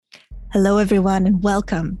Hello, everyone, and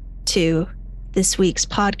welcome to this week's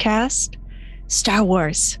podcast, Star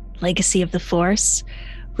Wars: Legacy of the Force.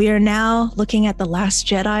 We are now looking at The Last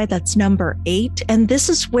Jedi. That's number 8, and this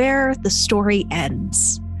is where the story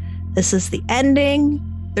ends. This is the ending.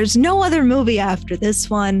 There's no other movie after this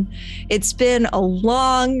one. It's been a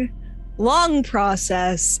long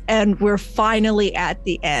process, and we're finally at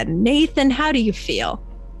the end. Nathan, how do you feel?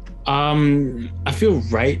 I feel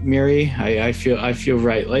right, Mary. I feel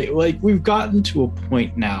right. Like we've gotten to a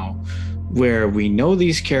point now where we know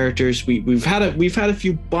these characters. We've had a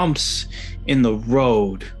few bumps in the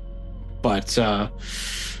road, but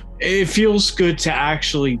it feels good to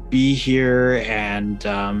actually be here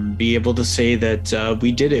and be able to say that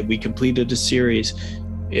we did it. We completed a series.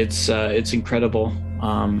 It's incredible.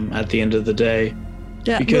 At the end of the day.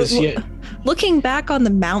 Yeah, because looking back on the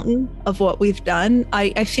mountain of what we've done,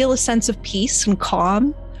 I feel a sense of peace and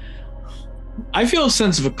calm. I feel a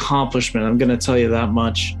sense of accomplishment. I'm going to tell you that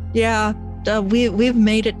much. Yeah, we've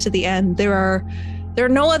made it to the end. There are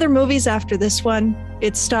no other movies after this one.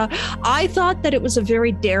 I thought that it was a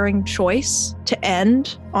very daring choice to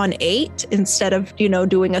end on 8 instead of,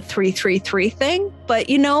 doing a 3-3-3 thing. But,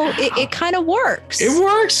 it kind of works. It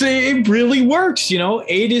works. It really works.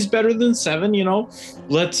 8 is better than 7.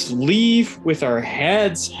 Let's leave with our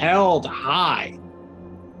heads held high.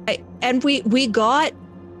 And we got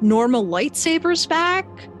normal lightsabers back.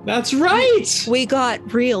 That's right. We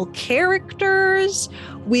got real characters.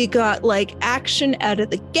 We got action out of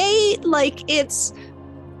the gate.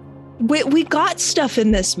 We got stuff in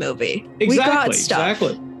this movie. Exactly, we got stuff.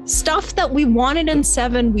 Exactly. Stuff that we wanted in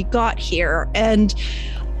 7, we got here. And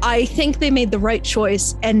I think they made the right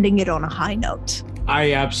choice ending it on a high note.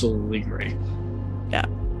 I absolutely agree. Yeah.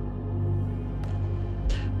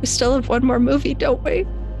 We still have one more movie, don't we?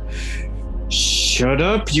 Shut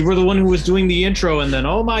up. You were the one who was doing the intro, and then,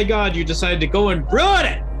 oh my God, you decided to go and ruin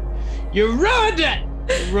it. You ruined it.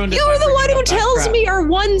 You were the one who tells me our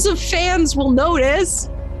ones of fans will notice.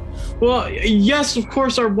 Well, yes, of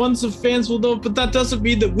course, our ones of fans will know, but that doesn't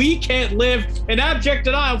mean that we can't live in abject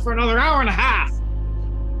denial for another hour and a half.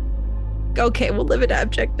 Okay, we'll live in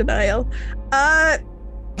abject denial.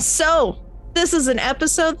 So this is an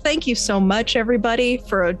episode. Thank you so much, everybody,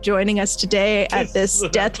 for joining us today at this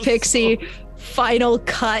Death Pixie final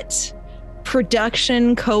cut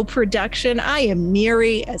co-production. I am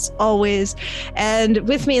Miri, as always, and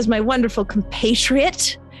with me is my wonderful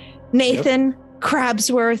compatriot, Nathan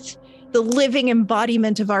Crabsworth, the living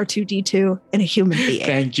embodiment of R2-D2 and a human being.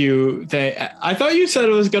 Thank you. I thought you said I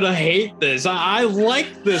was going to hate this. I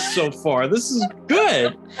like this so far. This is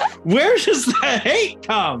good. Where does the hate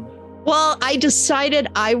come? Well, I decided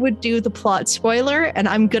I would do the plot spoiler, and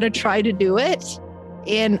I'm going to try to do it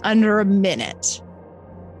in under a minute.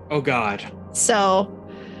 Oh, God. So,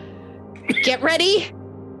 get ready.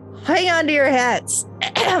 Hang on to your hats.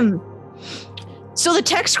 So the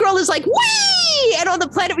tech scroll is like, whee! And on the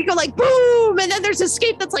planet we go like, boom! And then there's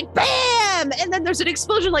escape that's like, bam! And then there's an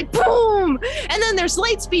explosion like, boom! And then there's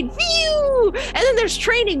light speed, phew! And then there's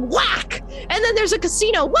training, whack! And then there's a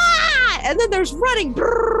casino, wah! And then there's running,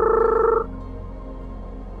 brrr!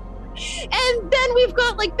 And then we've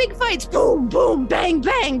got big fights, boom, boom, bang,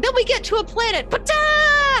 bang. Then we get to a planet,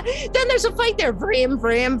 pata! Then there's a fight there, vram,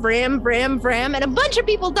 vram, vram, vram, vram, and a bunch of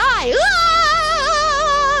people die.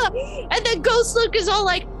 Ah! And then Ghost Luke is all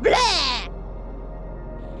like, blah!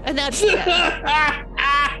 And that's it.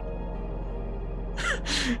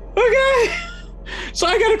 Okay. So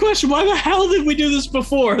I got a question. Why the hell did we do this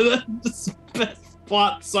before? That's the best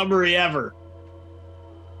plot summary ever.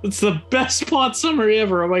 It's the best plot summary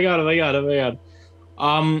ever. Oh my God.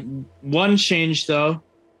 One change though,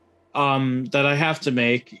 that I have to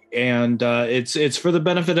make, and it's for the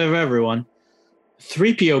benefit of everyone.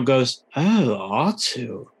 3PO goes, oh,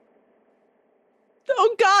 R2.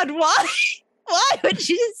 Oh God, why? Why would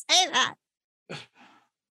you say that?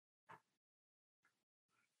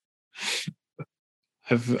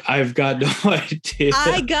 I've got no idea.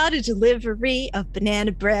 I got a delivery of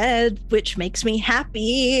banana bread, which makes me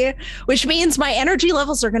happy, which means my energy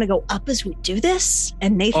levels are going to go up as we do this.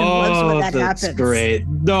 And Nathan loves when that happens. That's great.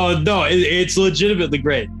 No, it's legitimately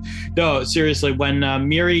great. No, seriously, when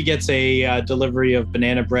Miri gets a delivery of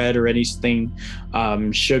banana bread or anything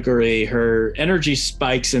sugary, her energy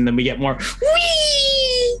spikes, and then we get more.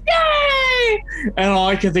 Whee! Yay! And all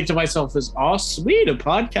I can think to myself is, oh, sweet, a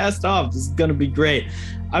podcast off. This is going to be great.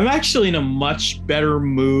 I'm actually in a much better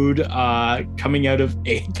mood coming out of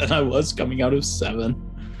 8 than I was coming out of 7.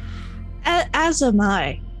 As am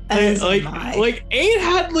I. Like 8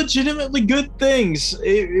 had legitimately good things.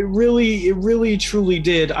 It really truly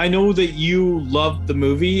did. I know that you loved the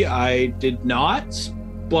movie. I did not,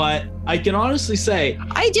 but I can honestly say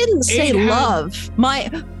I didn't say love. My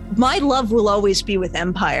love will always be with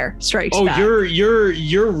Empire Strikes Back.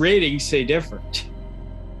 Your ratings say different.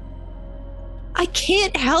 I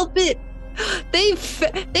can't help it. They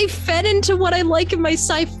fed into what I like in my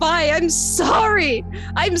sci-fi. I'm sorry.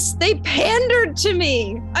 They pandered to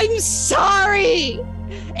me. I'm sorry.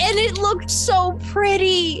 And it looked so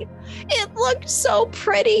pretty. It looked so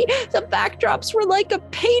pretty. The backdrops were like a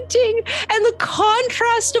painting, and the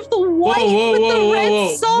contrast of the white with the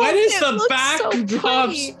red salt. When is the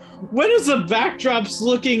backdrops? When is the backdrops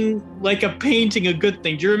looking like a painting a good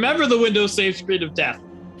thing? Do you remember the Windows save screen of death?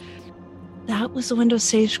 That was the Windows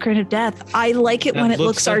save screen of death. I like it when it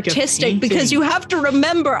looks like artistic because you have to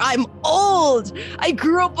remember I'm old. I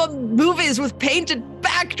grew up on movies with painted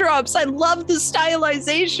backdrops. I love the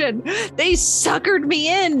stylization. They suckered me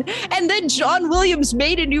in. And then John Williams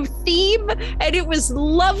made a new theme and it was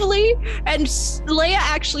lovely. And Leia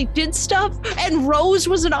actually did stuff. And Rose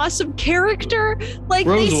was an awesome character. Like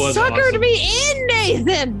Rose they suckered me in,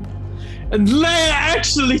 Nathan. And Leia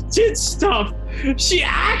actually did stuff. She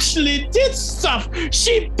actually did stuff.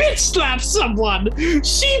 She bitch slapped someone.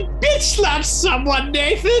 She bitch slapped someone,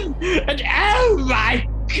 Nathan. And oh my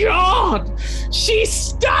God, she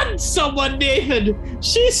stunned someone, Nathan.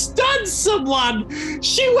 She stunned someone.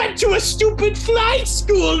 She went to a stupid flight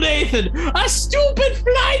school, Nathan. A stupid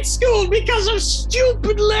flight school because of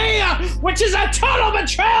stupid Leia, which is a total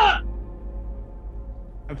betrayal.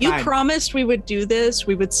 You promised we would do this.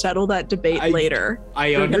 We would settle that debate later.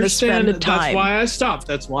 I understand. That's why I stopped.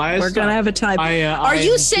 We're going to have a time. Are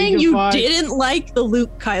you saying you didn't like the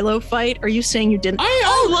Luke-Kylo fight? Are you saying you didn't?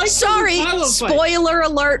 Sorry. Spoiler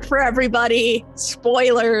alert for everybody.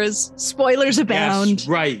 Spoilers abound. Yes,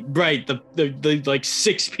 right. The like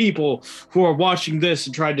 6 people who are watching this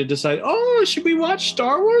and trying to decide, should we watch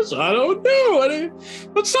Star Wars? I don't know.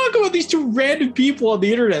 Let's talk about these 2 random people on the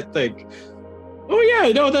internet thing. Oh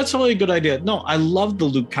yeah, no, that's totally a good idea. No, I love the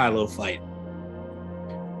Luke-Kylo fight.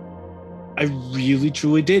 I really,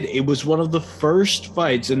 truly did. It was one of the first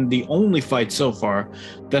fights and the only fight so far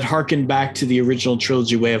that harkened back to the original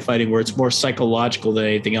trilogy way of fighting, where it's more psychological than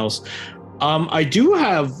anything else. I do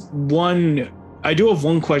have one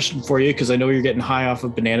question for you because I know you're getting high off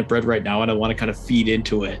of banana bread right now, and I want to kind of feed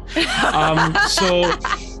into it.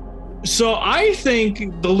 So I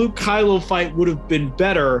think the Luke-Kylo fight would have been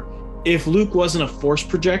better if Luke wasn't a force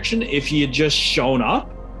projection, if he had just shown up,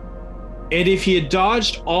 and if he had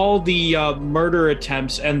dodged all the murder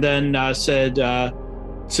attempts and then said to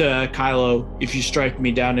Kylo, if you strike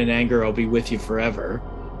me down in anger, I'll be with you forever.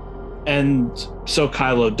 And so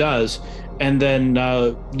Kylo does. And then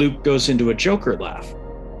Luke goes into a Joker laugh.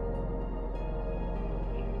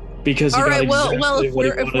 Because all right,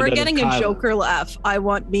 if we're getting a Joker laugh, I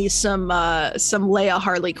want me some Leia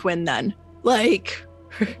Harley Quinn then. Like...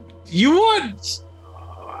 You want...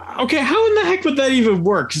 Okay, how in the heck would that even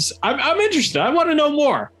work? 'Cause I'm interested. I want to know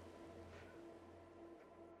more.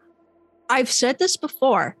 I've said this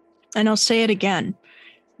before, and I'll say it again.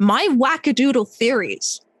 My wackadoodle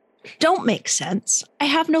theories don't make sense. I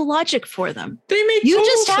have no logic for them. They make You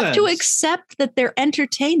just sense. have to accept that they're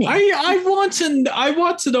entertaining. I want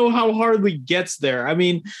to know how Harley gets there. I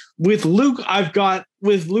mean, with Luke, I've got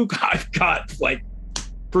like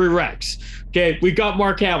prereqs. Okay, we got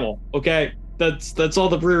Mark Hamill. Okay, that's all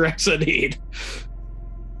the prereqs I need.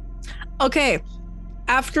 Okay,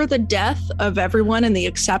 after the death of everyone and the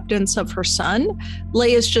acceptance of her son,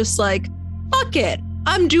 Leia's just like, fuck it,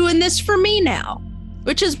 I'm doing this for me now,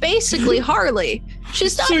 which is basically Harley.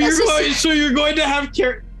 She's not So you're going to have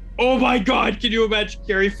Carrie. Oh my God, can you imagine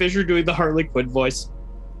Carrie Fisher doing the Harley Quinn voice?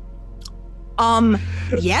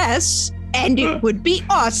 Yes, and it would be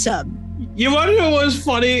awesome. You want to know what was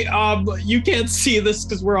funny? You can't see this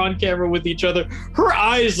because we're on camera with each other. Her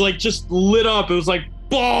eyes like just lit up. It was like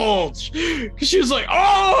bulge. Because she was like,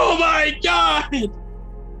 oh my God.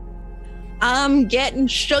 I'm getting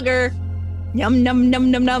sugar. Yum, num,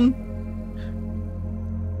 num, num, num.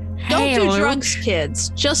 Don't do drugs, kids.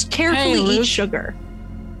 Just carefully eat sugar.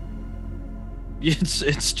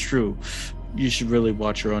 It's true. You should really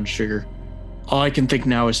watch your own sugar. All I can think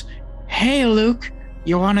now is, hey, Luke.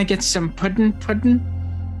 You want to get some pudding?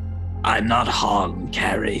 I'm not hung,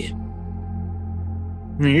 Carrie.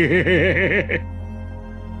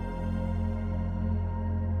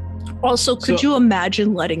 Also, could you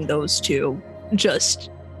imagine letting those 2 just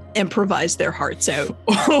improvise their hearts out.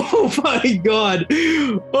 Oh my God.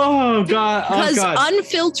 Oh God. Because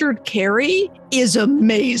unfiltered Carrie is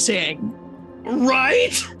amazing.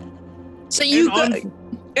 Right? So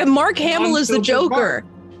and Mark Hamill as the Joker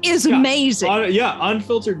is amazing.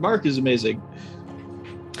 Unfiltered Mark is amazing.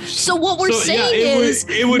 So what we're saying is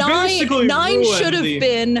it would nine should have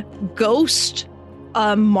been Ghost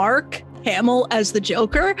Mark Hamill as the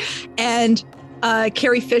Joker and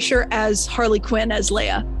Carrie Fisher as Harley Quinn as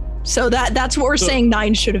Leia. So that's what we're saying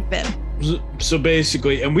 9 should have been. So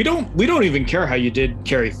basically, and we don't even care how you did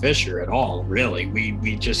Carrie Fisher at all, really.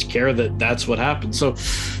 We just care that that's what happened. So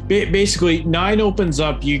basically, 9 opens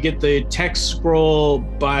up, you get the text scroll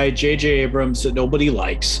by J.J. Abrams that nobody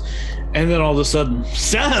likes, and then all of a sudden,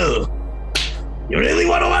 so you really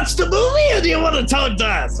want to watch the movie, or do you want to talk to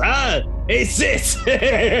us, huh? Hey sis,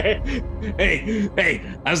 hey,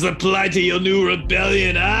 how's the plight of your new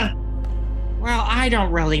rebellion, huh? Well, I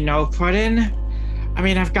don't really know, Puddin'. I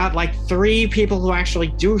mean, I've got like 3 people who actually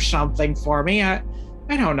do something for me. I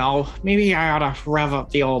don't know. Maybe I ought to rev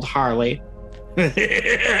up the old Harley.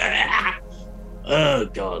 Oh,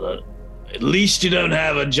 God. At least you don't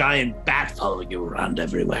have a giant bat following you around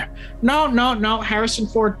everywhere. No. Harrison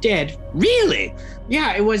Ford did. Really?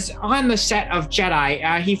 Yeah, it was on the set of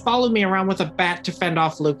Jedi. He followed me around with a bat to fend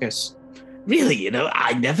off Lucas. Really?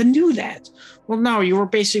 I never knew that. Well, no, you were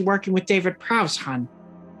basically working with David Prowse, hon.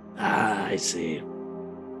 Ah, I see.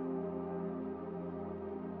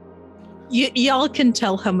 Y'all can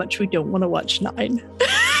tell how much we don't want to watch 9.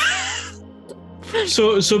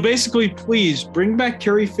 So basically, please bring back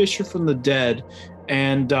Carrie Fisher from the dead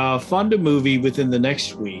and fund a movie within the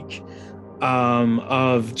next week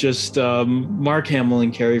of just Mark Hamill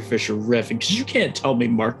and Carrie Fisher riffing, because you can't tell me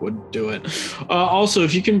Mark wouldn't do it. Also,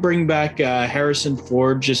 if you can bring back Harrison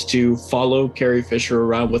Ford just to follow Carrie Fisher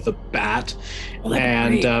around with a bat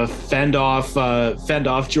and fend off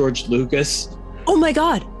George Lucas. Oh my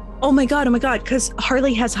God, because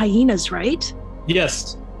Harley has hyenas, right?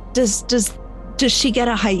 Yes. Does she get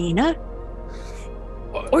a hyena?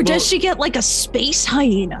 Or does she get like a space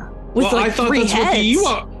hyena with like 3 heads?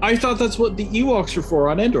 I thought that's what the Ewoks were for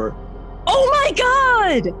on Endor. Oh my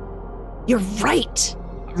God! You're right.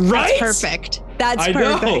 Right? That's perfect. That's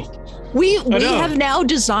perfect. We have now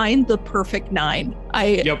designed the perfect 9.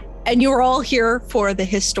 Yep. And you're all here for the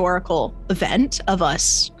historical event of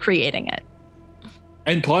us creating it.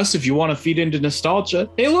 And plus, if you want to feed into nostalgia,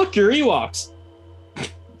 hey, look, you're Ewoks.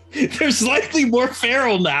 They're slightly more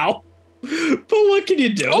feral now, but what can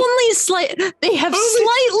you do? They have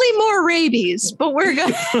slightly more rabies, but we're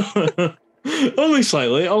gonna only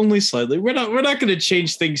slightly. We're not going to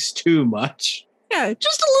change things too much. Yeah,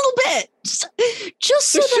 just a little bit.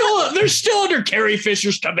 Just they're still under Carrie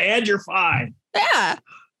Fisher's command. You're fine. Yeah,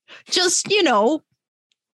 just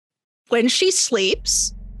when she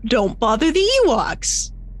sleeps, don't bother the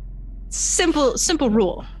Ewoks. Simple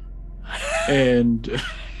rule. And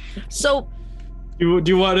so do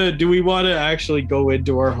we want to actually go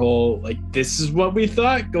into our whole this is what we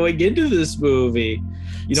thought going into this movie,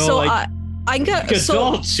 adults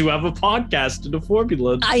who have a podcast and a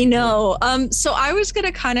formula. I know. So I was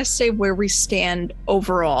gonna kind of say where we stand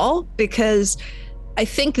overall, because I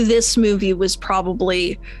think this movie was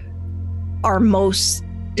probably our most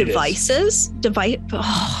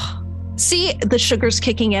See, the sugar's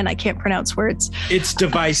kicking in. I can't pronounce words. It's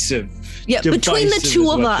divisive. Yeah, between the two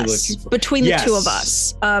of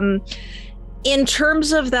us. In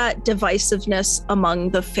terms of that divisiveness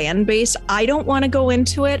among the fan base, I don't want to go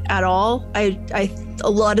into it at all. A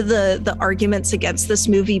lot of the arguments against this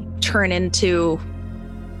movie turn into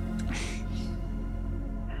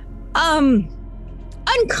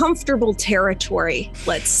uncomfortable territory,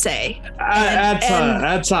 let's say.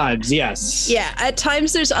 At times, yes. Yeah, at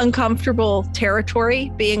times there's uncomfortable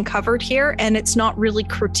territory being covered here, and it's not really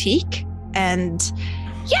critique. And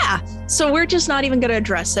yeah, so we're just not even going to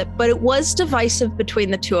address it. But it was divisive between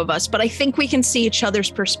the two of us. But I think we can see each other's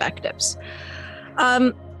perspectives.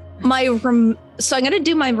 So I'm going to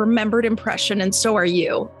do my remembered impression, and so are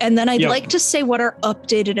you. And then I'd like to say what our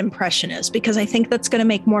updated impression is, because I think that's going to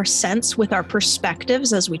make more sense with our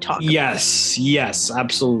perspectives as we talk. Yes,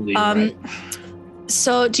 absolutely. Right.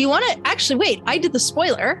 So do you want to actually wait? I did the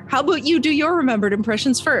spoiler. How about you do your remembered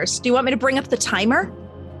impressions first? Do you want me to bring up the timer?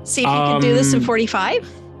 See if you can do this in 45?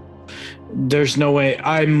 There's no way.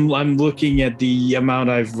 I'm looking at the amount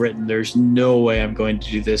I've written. There's no way I'm going to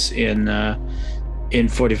do this in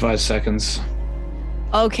 45 seconds.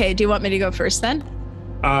 Okay, do you want me to go first then?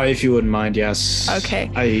 If you wouldn't mind, yes. Okay.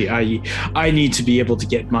 I need to be able to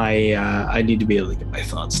get my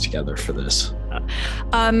thoughts together for this.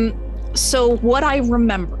 So what I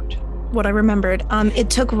remembered, it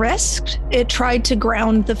took risk. It tried to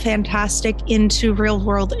ground the fantastic into real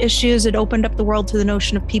world issues. It opened up the world to the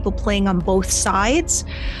notion of people playing on both sides.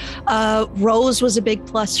 Rose was a big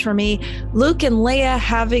plus for me. Luke and Leia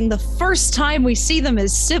having the first time we see them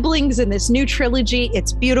as siblings in this new trilogy.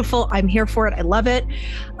 It's beautiful. I'm here for it. I love it.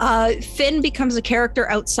 Finn becomes a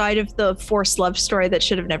character outside of the forced love story that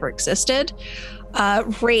should have never existed.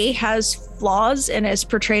 Rey has flaws and is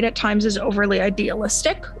portrayed at times as overly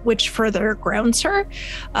idealistic, which further grounds her.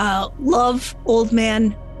 Love old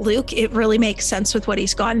man Luke. It really makes sense with what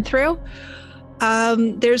he's gone through.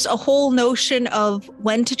 There's a whole notion of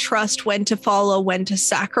when to trust, when to follow, when to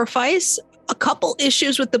sacrifice. A couple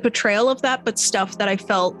issues with the portrayal of that, but stuff that I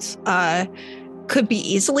felt could be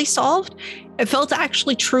easily solved. It felt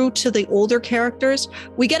actually true to the older characters.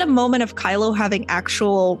 We get a moment of Kylo having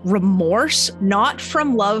actual remorse, not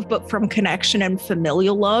from love, but from connection and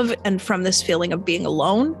familial love, and from this feeling of being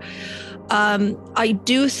alone. I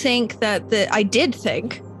did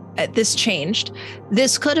think this changed.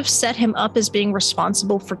 This could have set him up as being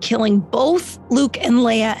responsible for killing both Luke and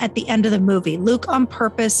Leia at the end of the movie. Luke on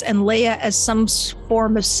purpose and Leia as some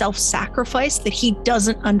form of self-sacrifice that he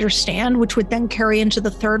doesn't understand, which would then carry into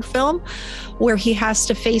the third film, where he has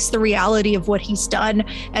to face the reality of what he's done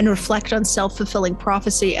and reflect on self-fulfilling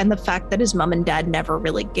prophecy and the fact that his mom and dad never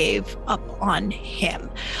really gave up on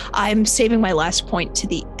him. I'm saving my last point to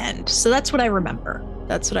the end. So that's what I remember.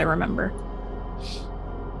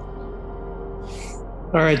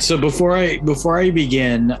 All right, so before I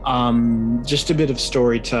begin, just a bit of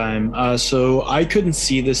story time. So I couldn't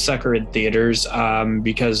see this sucker in theaters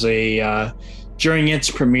because during its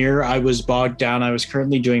premiere, I was bogged down. I was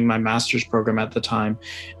currently doing my master's program at the time,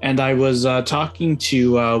 and I was talking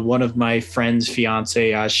to one of my friend's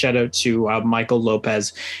fiance. Shout out to Michael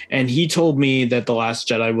Lopez, and he told me that The Last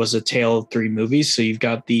Jedi was a tale of three movies. So you've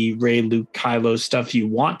got the Rey, Luke, Kylo stuff you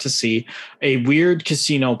want to see, a weird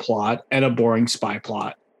casino plot, and a boring spy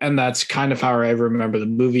plot. And that's kind of how I remember the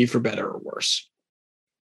movie, for better or worse.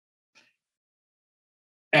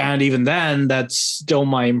 And even then, that's still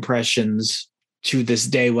my impressions to this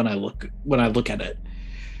day when I look at it.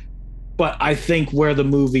 But I think where the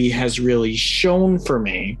movie has really shown for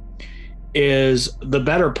me is the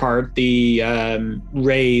better part, the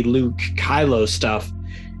Rey, Luke, Kylo stuff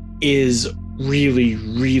is really,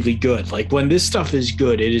 really good. Like, when this stuff is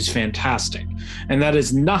good, it is fantastic. And that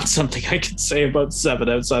is not something I can say about 7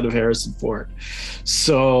 outside of Harrison Ford.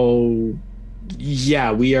 So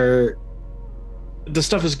yeah, the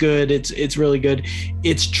stuff is good. It's really good.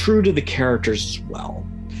 It's true to the characters as well.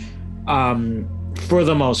 For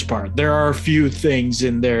the most part, there are a few things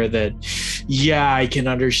in there that, yeah, I can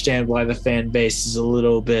understand why the fan base is a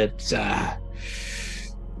little bit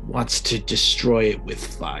wants to destroy it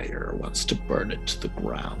with fire, wants to burn it to the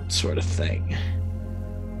ground, sort of thing.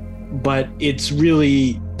 But it's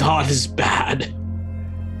really not as bad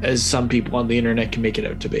as some people on the internet can make it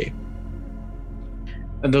out to be.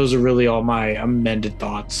 And those are really all my amended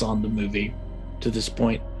thoughts on the movie to this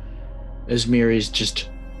point, as Miri's just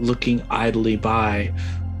looking idly by,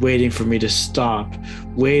 waiting for me to stop,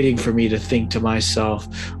 waiting for me to think to myself,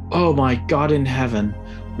 oh my God in heaven,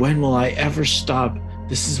 when will I ever stop?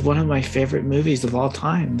 This is one of my favorite movies of all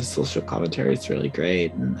time. The social commentary is really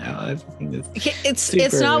great, and everything.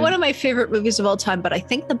 It's not one of my favorite movies of all time, but I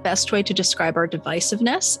think the best way to describe our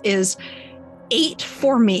divisiveness is 8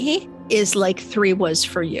 for me is like 3 was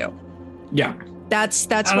for you. Yeah, that's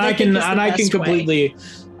and what I think is the best way.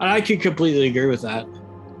 I can completely agree with that.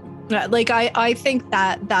 Like I think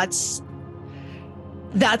that's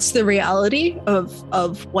the reality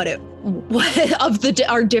of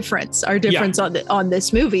our difference on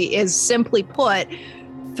this movie is, simply put,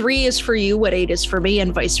 3 is for you what 8 is for me,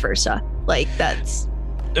 and vice versa. Like, that's.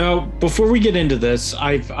 Before we get into this,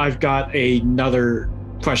 I've got another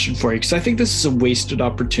question for you, because I think this is a wasted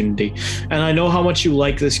opportunity, and I know how much you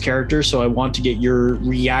like this character, so I want to get your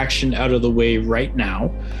reaction out of the way right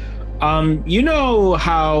now. You know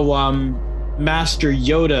how Master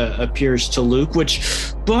Yoda appears to Luke,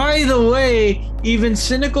 which, by the way, even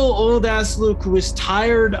cynical old-ass Luke, who is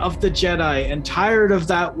tired of the Jedi and tired of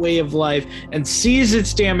that way of life and sees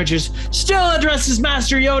its damages, still addresses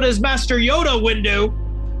Master Yoda as Master Yoda, Windu.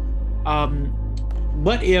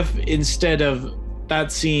 What if, instead of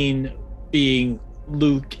that scene being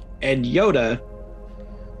Luke and Yoda,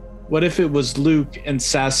 what if it was Luke and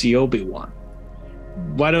sassy Obi-Wan?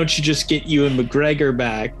 Why don't you just get Ewan McGregor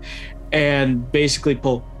back and basically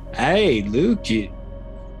pull, hey, Luke,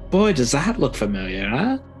 boy, does that look familiar,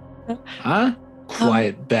 huh? Huh?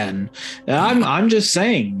 quiet Ben. I'm just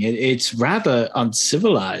saying it's rather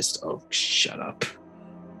uncivilized. Oh, shut up.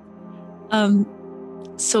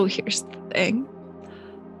 So here's the thing.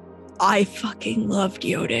 I fucking loved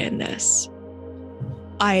Yoda in this.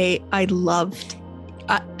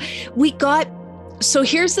 So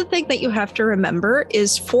here's the thing that you have to remember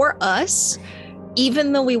is for us,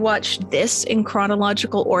 even though we watched this in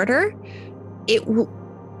chronological order,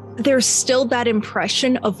 there's still that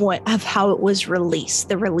impression of how it was released,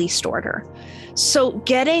 the released order. So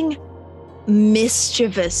getting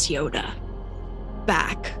mischievous Yoda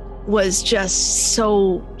back was just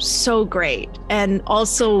so great. And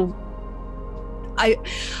also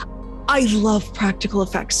I love practical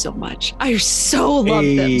effects so much. I so love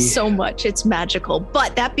them so much. It's magical.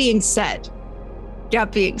 But that being said, I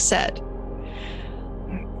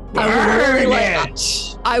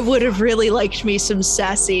would have really liked me some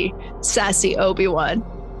sassy Obi-Wan.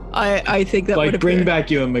 I think that would have bring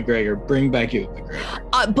back Ewan McGregor.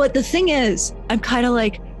 But the thing is, I'm kind of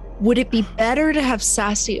like, would it be better to have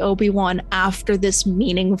sassy Obi-Wan after this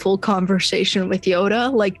meaningful conversation with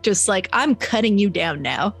Yoda? Like, just like, I'm cutting you down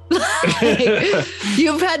now. Like,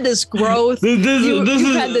 you've had this growth.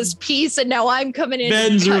 You've had this peace, and now I'm coming in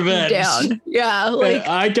Ben's and cutting revenge. You down. Yeah, like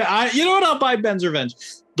I you know what? I'll buy Ben's revenge.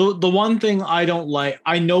 The one thing I don't like,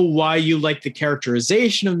 I know why you like the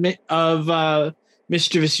characterization of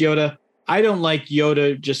mischievous Yoda. I don't like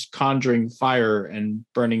Yoda just conjuring fire and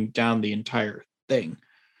burning down the entire thing.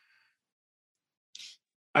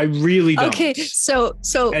 I really don't. Okay, so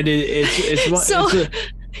and it's so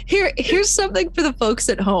here's something for the folks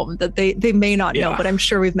at home that they may not know, but I'm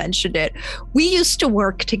sure we've mentioned it. We used to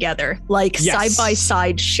work together, like side by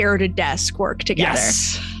side, shared a desk, work together,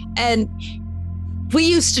 and we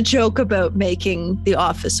used to joke about making the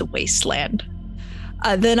office a wasteland.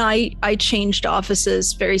 Then I changed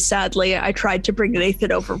offices very sadly. I tried to bring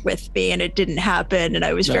Nathan over with me, and it didn't happen, and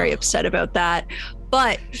I was very upset about that.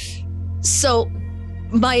 But so.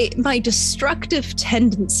 My destructive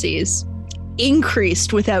tendencies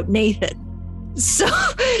increased without Nathan. So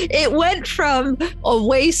it went from a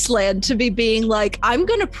wasteland to me being like, I'm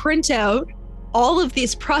going to print out all of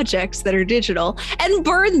these projects that are digital and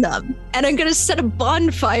burn them. And I'm going to set a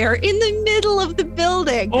bonfire in the middle of the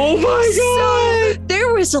building. Oh my God. So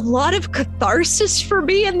there was a lot of catharsis for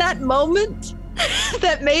me in that moment.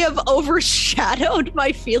 That may have overshadowed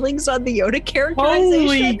my feelings on the Yoda characterization.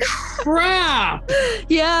 Holy crap!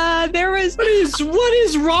 Yeah, there was. What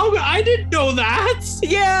is wrong? I didn't know that.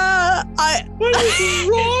 Yeah, What is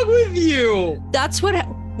wrong with you? That's what.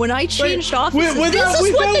 When I changed offices, this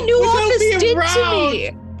is what the new office did to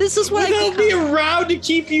me. This is what without being around to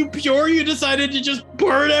keep you pure, you decided to just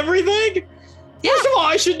burn everything. Yeah. First of all,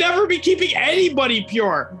 I should never be keeping anybody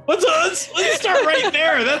pure. Let's start right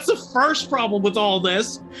there. That's the first problem with all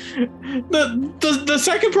this. The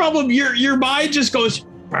second problem, your mind just goes,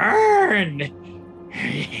 burn.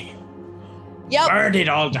 Yep. Burn it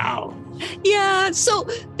all down. Yeah, so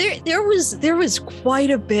there was quite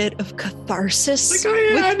a bit of catharsis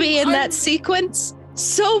with me in that sequence.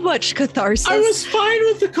 So much catharsis. I was fine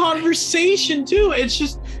with the conversation too. It's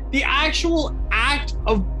just the actual act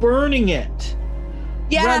of burning it.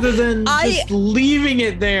 Yeah, rather than just leaving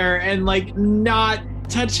it there and like not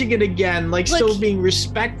touching it again, like still being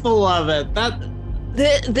respectful of it.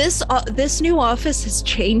 This new office has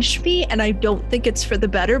changed me, and I don't think it's for the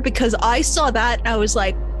better, because I saw that and I was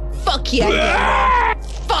like, fuck yeah,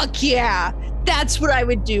 fuck yeah, that's what I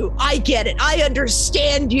would do. I get it. I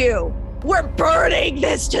understand you. We're burning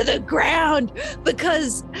this to the ground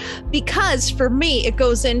because for me it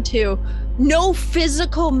goes into no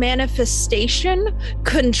physical manifestation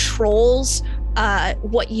controls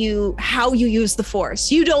how you use the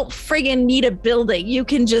Force. You don't friggin' need a building. You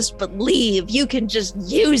can just believe. You can just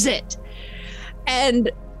use it. And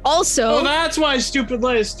also, that's why stupid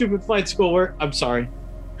flight school work. I'm sorry.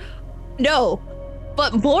 No.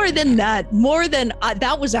 But more than that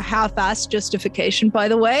was a half-assed justification, by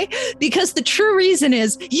the way, because the true reason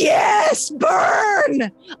is, yes, burn!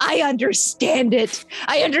 I understand it.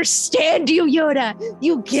 I understand you, Yoda.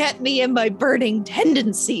 You get me in my burning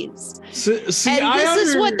tendencies. This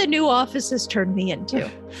is what the new office has turned me into.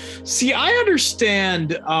 See, I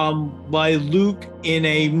understand why Luke, in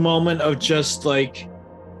a moment of just like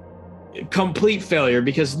complete failure,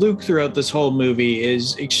 because Luke throughout this whole movie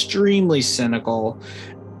is extremely cynical,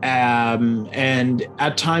 and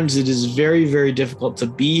at times it is very, very difficult to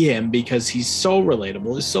be him because he's so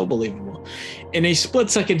relatable, he's so believable. In a split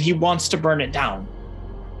second, he wants to burn it down.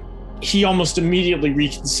 He almost immediately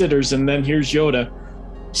reconsiders, and then here's Yoda.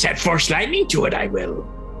 Set Force lightning to it, I will.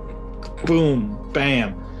 Boom,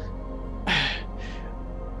 bam.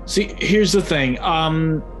 See, here's the thing.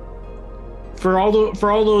 For all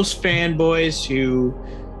those fanboys who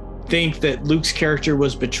think that Luke's character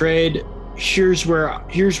was betrayed, here's where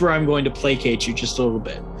I'm going to placate you just a little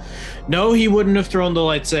bit. No, he wouldn't have thrown the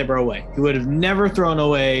lightsaber away. He would have never thrown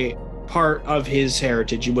away part of his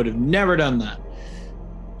heritage. He would have never done that.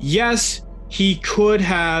 Yes, he could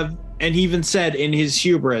have, and he even said in his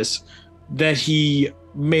hubris that he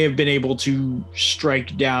may have been able to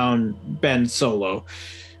strike down Ben Solo.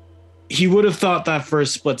 He would have thought that for a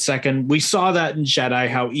split second. We saw that in Jedi,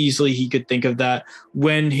 how easily he could think of that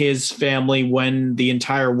when the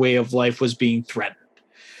entire way of life was being threatened.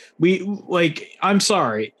 I'm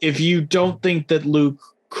sorry, if you don't think that Luke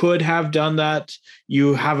could have done that,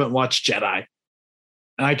 you haven't watched Jedi.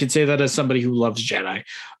 And I can say that as somebody who loves Jedi.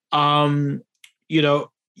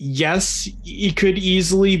 Yes, it could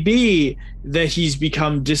easily be that he's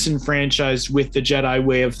become disenfranchised with the Jedi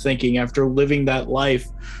way of thinking after living that life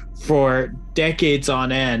for decades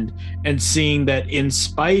on end and seeing that in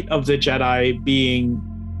spite of the Jedi being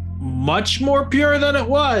much more pure than it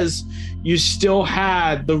was, you still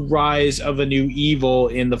had the rise of a new evil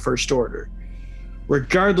in the First Order.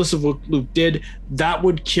 Regardless of what Luke did, that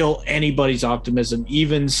would kill anybody's optimism,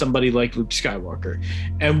 even somebody like Luke Skywalker.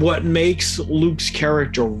 And what makes Luke's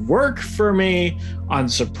character work for me,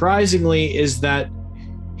 unsurprisingly, is that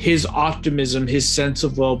his optimism, his sense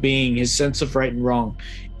of well-being, his sense of right and wrong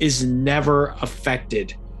is never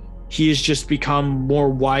affected. He has just become more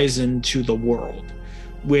wizened to the world,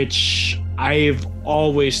 which I've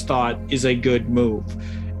always thought is a good move.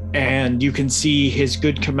 And you can see his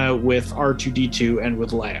good come out with R2-D2 and with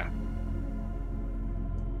Leia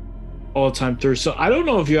all the time through. So I don't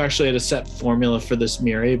know if you actually had a set formula for this,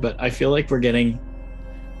 Miri, but I feel like we're getting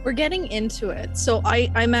into it. So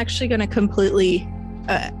I'm actually going to completely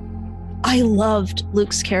I loved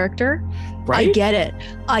Luke's character. Right?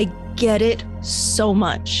 I get it so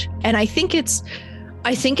much. And I think it's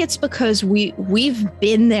because we've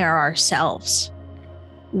been there ourselves,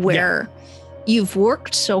 where you've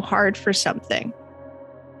worked so hard for something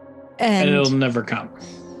and it'll never come.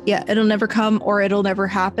 Yeah, it'll never come, or it'll never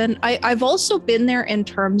happen. I've also been there in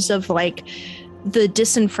terms of like the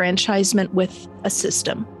disenfranchisement with a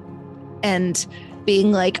system and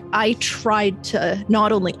being like, I tried to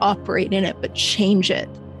not only operate in it, but change it.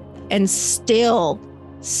 And still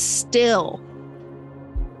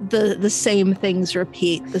the same things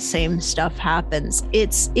repeat, the same stuff happens.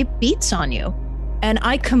 It beats on you. And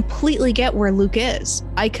I completely get where Luke is.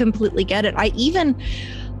 I completely get it. I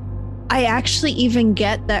actually even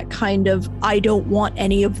get that kind of, I don't want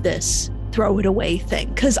any of this, throw it away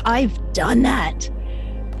thing. Because I've done that.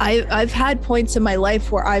 I've had points in my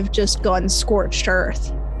life where I've just gone scorched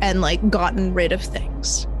earth and like gotten rid of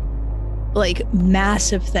things. Like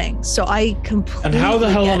massive things. So I completely And how the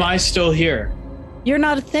hell am I still here? You're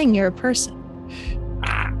not a thing, you're a person.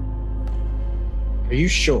 Are you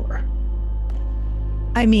sure?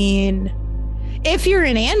 I mean, if you're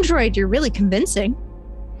an android, you're really convincing.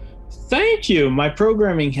 Thank you. My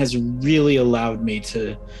programming has really allowed me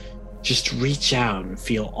to just reach out and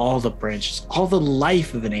feel all the branches, all the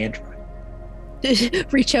life of an android.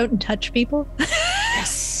 Reach out and touch people?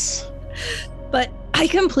 Yes. But I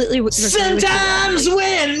completely... Sometimes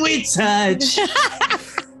when we touch,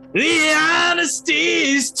 the honesty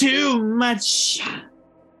is too much.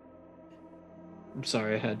 I'm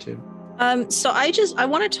sorry, I had to. So I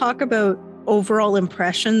want to talk about overall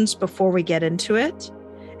impressions before we get into it.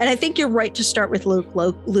 And I think you're right to start with Luke.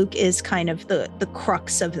 Luke is kind of the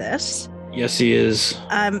crux of this. Yes, he is.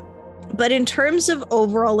 But in terms of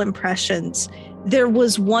overall impressions, there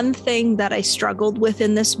was one thing that I struggled with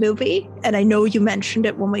in this movie, and I know you mentioned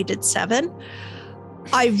it when we did 7.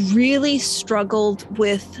 I really struggled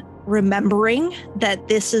with remembering that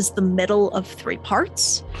this is the middle of 3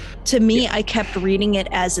 parts. To me, I kept reading it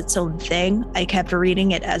as its own thing. I kept reading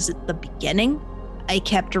it as the beginning. I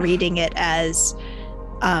kept reading it as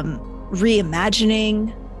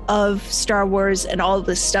reimagining of Star Wars and all of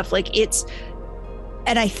this stuff. Like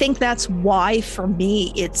and I think that's why for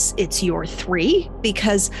me it's your 3,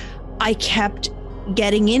 because I kept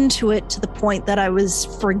getting into it to the point that I was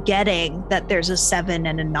forgetting that there's a 7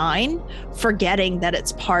 and a 9, forgetting that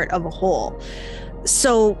it's part of a whole.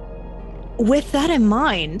 So with that in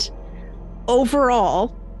mind, overall,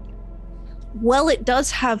 while it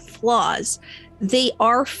does have flaws, they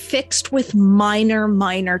are fixed with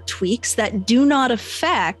minor tweaks that do not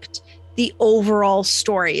affect the overall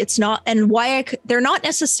story. It's not, and they're not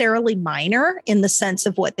necessarily minor in the sense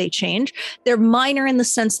of what they change. They're minor in the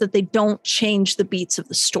sense that they don't change the beats of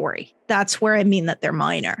the story. That's where I mean that they're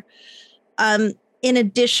minor. in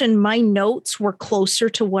addition, my notes were closer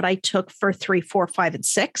to what I took for 3, 4, 5, and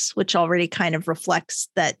 6, which already kind of reflects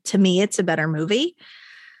that to me, it's a better movie.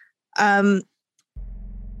 And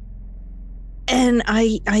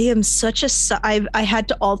I am such a, I had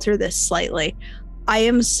to alter this slightly. I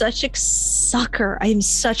am such a sucker. I am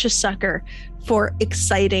such a sucker for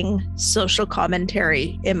exciting social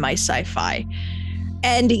commentary in my sci-fi.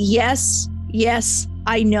 And yes,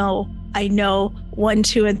 I know 1,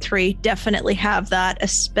 2, and 3 definitely have that,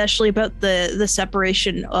 especially about the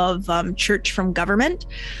separation of church from government.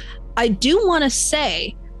 I do want to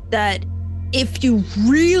say that if you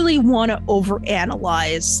really want to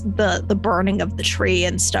overanalyze the burning of the tree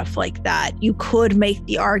and stuff like that, you could make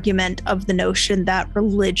the argument of the notion that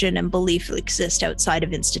religion and belief exist outside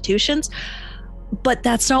of institutions. But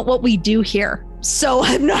that's not what we do here. So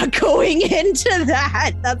I'm not going into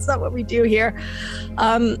that. That's not what we do here.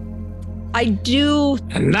 I do.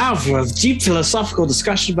 And now for a deep philosophical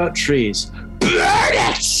discussion about trees. Burn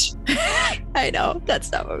it! I know,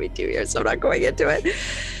 that's not what we do here, so I'm not going into it.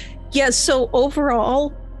 Yeah, so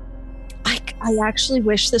overall, I actually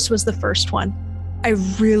wish this was the first one. I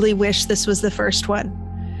really wish this was the first one.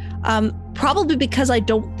 Probably because I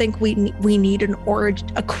don't think we need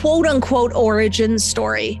a quote unquote origin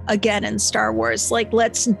story again in Star Wars. Like,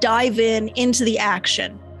 let's dive into the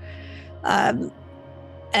action.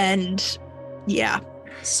 And yeah,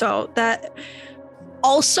 so that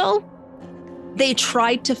also they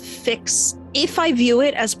tried to fix, if I view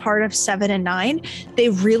it as part of 7 and 9, they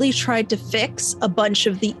really tried to fix a bunch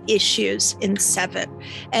of the issues in 7.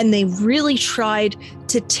 And they really tried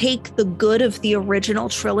to take the good of the original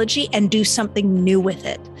trilogy and do something new with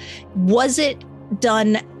it. Was it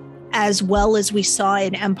done as well as we saw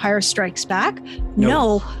in Empire Strikes Back?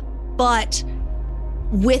 No, but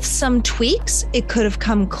with some tweaks, it could have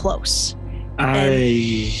come close.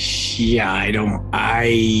 I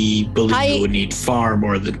believe it would need far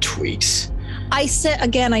more than tweaks. I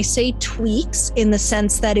say tweaks in the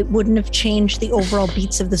sense that it wouldn't have changed the overall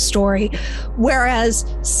beats of the story. Whereas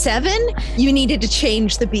 7, you needed to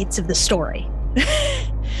change the beats of the story,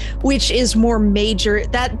 which is more major.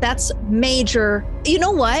 That's major. You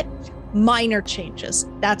know what? Minor changes.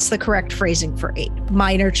 That's the correct phrasing for 8.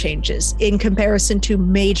 Minor changes in comparison to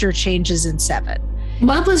major changes in 7.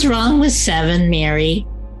 What was wrong with 7, Mary?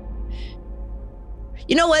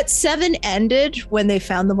 You know what? 7 ended when they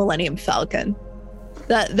found the Millennium Falcon.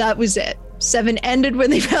 That was it. 7 ended when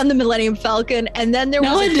they found the Millennium Falcon, and then there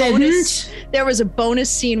was a bonus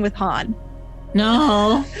scene with Han.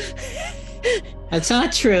 No, that's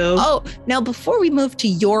not true. Oh, now before we move to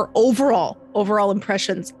your overall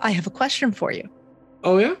impressions, I have a question for you.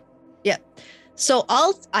 Oh yeah? Yeah. So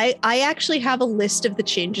I actually have a list of the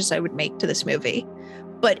changes I would make to this movie.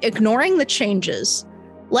 But ignoring the changes,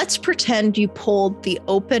 let's pretend you pulled the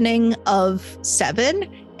opening of 7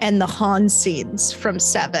 and the Han scenes from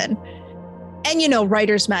 7. And,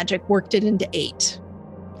 writer's magic worked it into 8.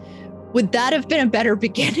 Would that have been a better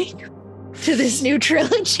beginning to this new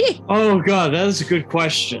trilogy? Oh, God, that is a good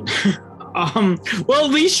question. Well,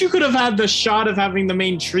 at least you could have had the shot of having the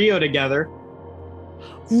main trio together.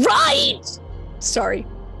 Right! Sorry.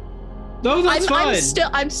 No, that's fine.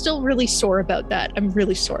 I'm still really sore about that. I'm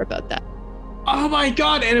really sore about that. Oh my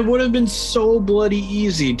God. And it would have been so bloody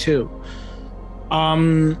easy too.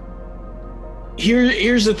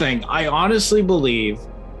 Here's the thing. I honestly believe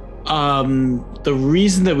the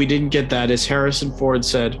reason that we didn't get that is Harrison Ford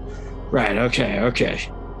said, right, okay.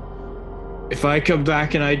 If I come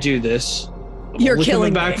back and I do this, you're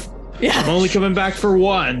killing me. I'm only coming back for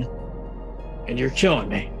 1, and you're killing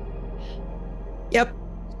me. Yep.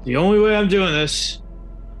 The only way I'm doing this,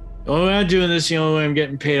 the only way I'm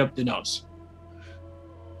getting paid up the nose.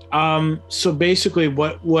 So basically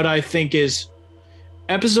what I think is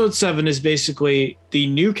episode 7 is basically the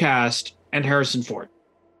new cast and Harrison Ford.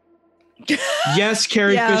 Yes,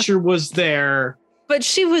 Carrie Fisher was there. But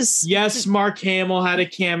she was... Yes, Mark Hamill had a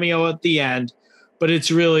cameo at the end, but it's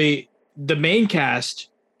really the main cast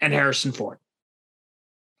and Harrison Ford.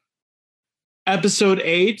 Episode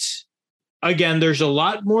 8... Again, there's a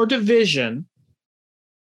lot more division,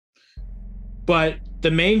 but the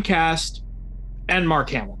main cast and Mark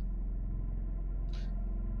Hamill.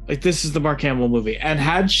 Like, this is the Mark Hamill movie. And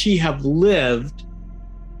had she have lived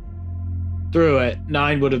through it,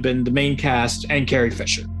 9 would have been the main cast and Carrie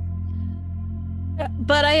Fisher.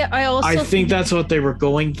 But I think that's what they were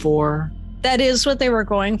going for. That is what they were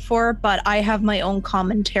going for, but I have my own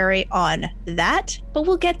commentary on that. But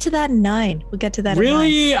we'll get to that in 9. We'll get to that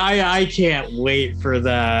really? in 9. I can't wait for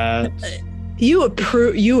that. You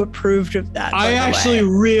approved of that. I actually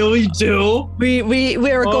really do. We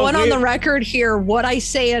are going on the record here. What I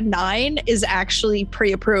say a 9 is actually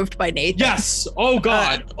pre-approved by Nathan. Yes. Oh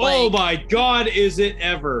God. Oh my God. Is it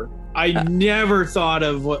ever? I never thought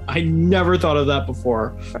of that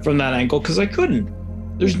before from that angle because I couldn't.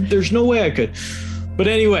 There's no way I could. But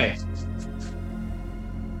anyway.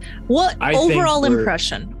 What overall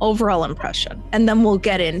impression? Overall impression. And then we'll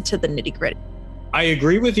get into the nitty-gritty. I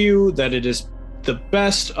agree with you that it is the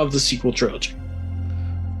best of the sequel trilogy.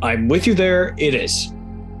 I'm with you there. It is.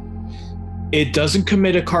 It doesn't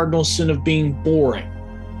commit a cardinal sin of being boring.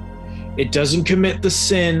 It doesn't commit the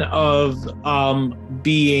sin of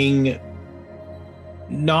being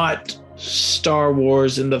not Star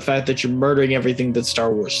Wars in the fact that you're murdering everything that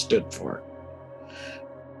Star Wars stood for.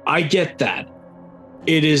 I get that.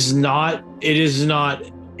 It is not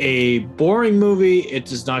a boring movie. It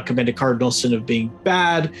does not commit a cardinal sin of being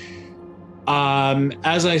bad.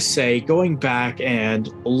 As I say, going back and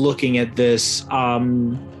looking at this,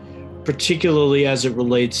 particularly as it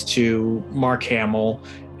relates to Mark Hamill,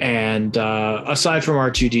 and aside from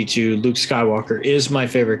R2-D2, Luke Skywalker is my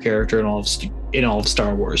favorite character in all of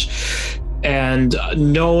Star Wars. And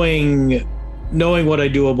knowing what I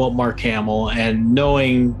do about Mark Hamill and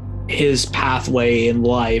knowing his pathway in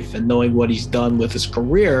life and knowing what he's done with his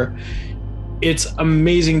career, it's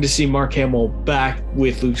amazing to see Mark Hamill back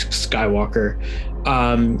with Luke Skywalker,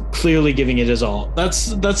 clearly giving it his all.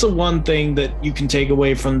 That's the one thing that you can take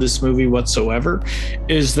away from this movie whatsoever,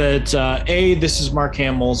 is that this is Mark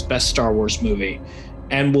Hamill's best Star Wars movie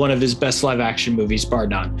and one of his best live action movies, bar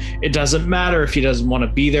none. It doesn't matter if he doesn't want to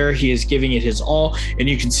be there. He is giving it his all, and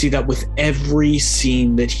you can see that with every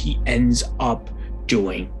scene that he ends up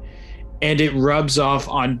doing. And it rubs off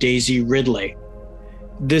on Daisy Ridley.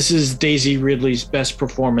 This is Daisy Ridley's best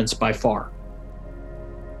performance by far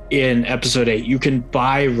in episode 8. You can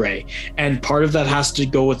buy Rey, and part of that has to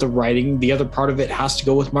go with the writing. The other part of it has to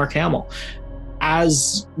go with Mark Hamill.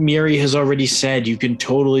 As Miri has already said, you can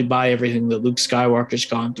totally buy everything that Luke Skywalker's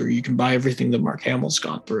gone through. You can buy everything that Mark Hamill's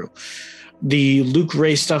gone through. The Luke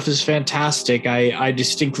Rey stuff is fantastic. I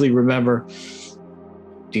distinctly remember.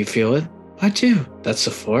 Do you feel it? I do. That's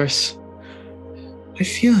the Force. I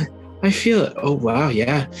feel it. Oh, wow.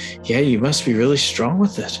 Yeah, you must be really strong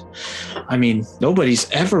with it. I mean, nobody's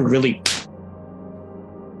ever really...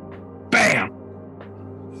 Bam!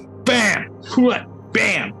 Bam!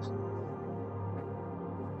 Bam!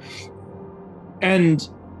 And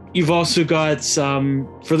you've also got,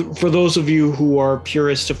 for those of you who are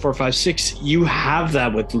purists of 456, you have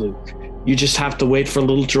that with Luke. You just have to wait for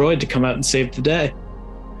little droid to come out and save the day.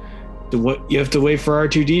 You have to wait for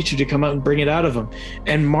R2-D2 to come out and bring it out of him.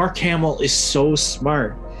 And Mark Hamill is so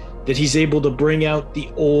smart that he's able to bring out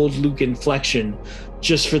the old Luke inflection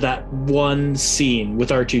just for that one scene with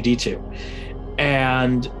R2-D2.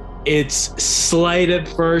 And it's slight at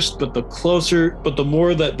first, but the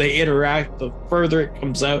more that they interact, the further it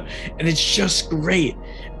comes out. And it's just great.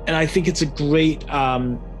 And I think it's a great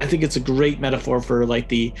metaphor for like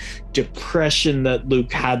the depression that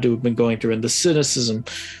Luke had to have been going through and the cynicism.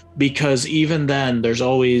 Because even then, there's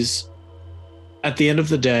always, at the end of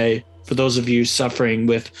the day, for those of you suffering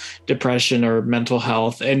with depression or mental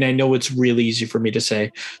health, and I know it's really easy for me to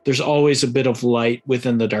say, there's always a bit of light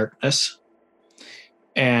within the darkness.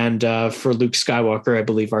 And for Luke Skywalker, I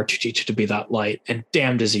believe R2-D2 to be that light. And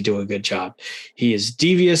damn, does he do a good job. He is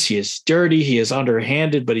devious, he is dirty, he is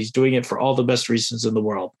underhanded, but he's doing it for all the best reasons in the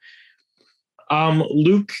world.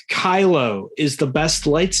 Luke Kylo is the best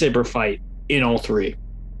lightsaber fight in all three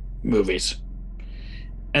movies.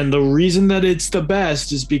 And the reason that it's the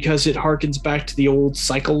best is because it harkens back to the old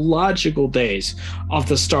psychological days of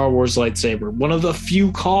the Star Wars lightsaber. One of the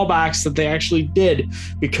few callbacks that they actually did,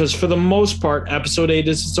 because for the most part, episode 8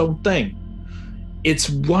 is its own thing.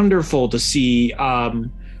 It's wonderful to see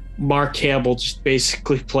Mark Hamill just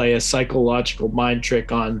basically play a psychological mind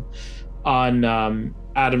trick on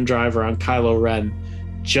Adam Driver, on Kylo Ren,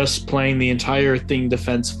 just playing the entire thing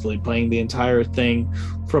defensively, playing the entire thing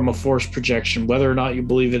from a force projection, whether or not you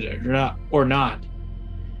believe it or not.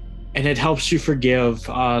 And it helps you forgive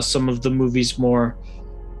some of the movie's more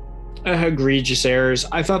egregious errors.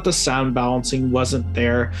 I thought the sound balancing wasn't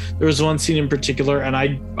there. There was one scene in particular, and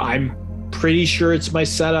I'm pretty sure it's my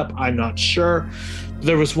setup. I'm not sure.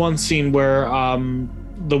 There was one scene where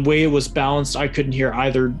the way it was balanced, I couldn't hear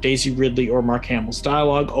either Daisy Ridley or Mark Hamill's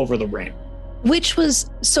dialogue over the rain. Which was,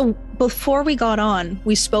 so before we got on,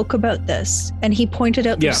 we spoke about this and he pointed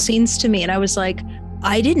out those scenes to me and I was like,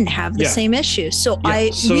 I didn't have the same issue. So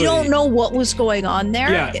we don't know what was going on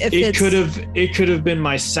there. Yeah, it could have been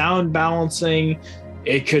my sound balancing.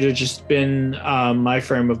 It could have just been my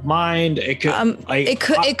frame of mind. It could it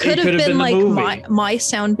could have been like my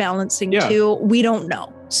sound balancing too. We don't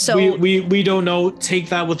know. So we don't know. Take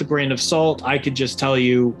that with a grain of salt. I could just tell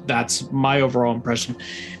you that's my overall impression.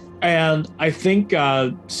 And I think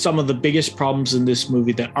some of the biggest problems in this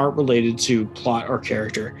movie that aren't related to plot or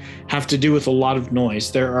character have to do with a lot of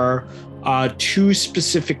noise. There are two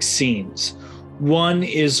specific scenes. One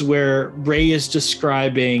is where Rey is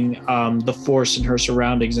describing the Force and her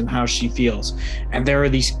surroundings and how she feels. And there are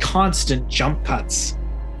these constant jump cuts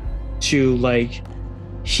to like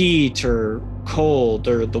heat or cold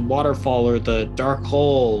or the waterfall or the dark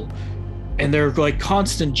hole. And they're like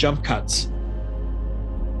constant jump cuts.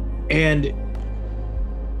 And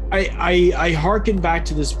I hearken back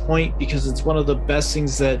to this point because it's one of the best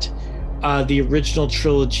things that the original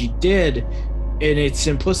trilogy did in its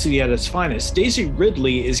simplicity at its finest. Daisy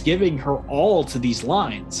Ridley is giving her all to these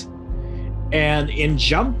lines. And in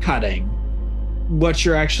jump cutting, what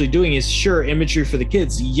you're actually doing is, sure, imagery for the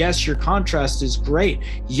kids. Yes, your contrast is great.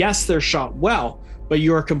 Yes, they're shot well, but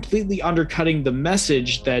you are completely undercutting the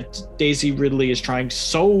message that Daisy Ridley is trying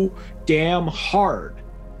so damn hard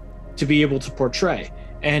to be able to portray.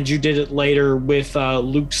 And you did it later with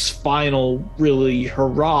Luke's final really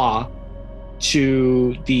hurrah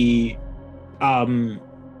to the the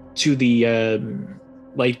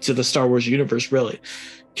Star Wars universe, really.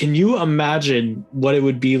 Can you imagine what it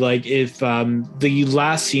would be like if the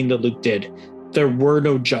last scene that Luke did, there were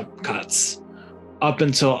no jump cuts up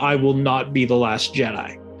until I will not be the last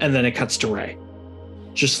Jedi, and then it cuts to Rey.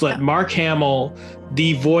 Just let Mark Hamill,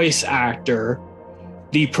 the voice actor,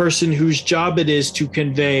 the person whose job it is to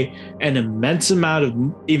convey an immense amount of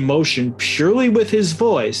emotion purely with his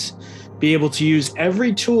voice, be able to use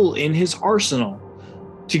every tool in his arsenal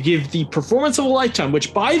to give the performance of a lifetime,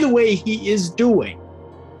 which, by the way, he is doing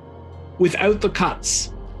without the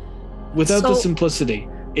cuts, without the simplicity.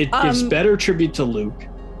 It gives better tribute to Luke.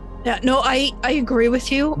 Yeah, no, I agree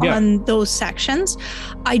with you on those sections.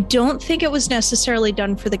 I don't think it was necessarily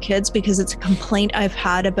done for the kids, because it's a complaint I've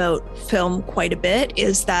had about film quite a bit,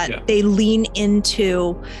 is that they lean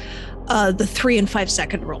into the 3 and 5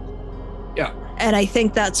 second rule. Yeah. And I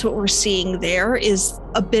think that's what we're seeing there, is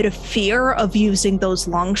a bit of fear of using those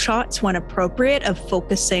long shots when appropriate, of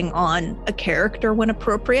focusing on a character when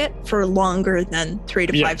appropriate for longer than 3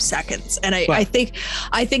 to 5 seconds. And I think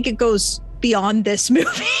it goes beyond this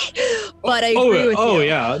movie, but I agree with you. Oh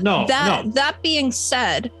yeah, no. That being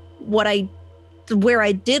said, where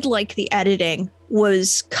I did like the editing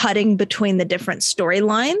was cutting between the different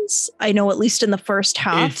storylines. I know, at least in the first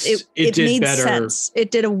half, it made sense. It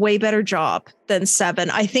did a way better job than 7.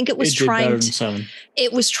 I think it was trying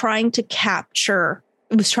to capture,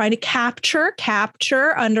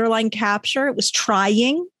 underline capture. It was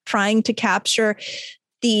trying to capture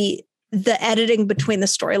the editing between the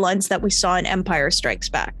storylines that we saw in Empire Strikes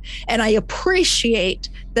Back. And I appreciate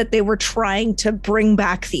that they were trying to bring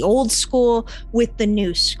back the old school with the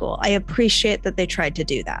new school. I appreciate that they tried to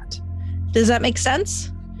do that. Does that make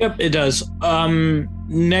sense? Yep, it does.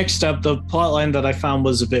 Next up, the plotline that I found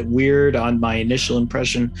was a bit weird on my initial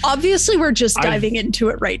impression. Obviously, we're just diving into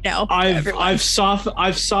it right now. I've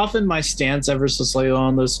softened my stance ever so slightly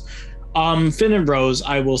on this. Finn and Rose,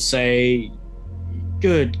 I will say,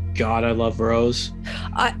 good God, I love Rose.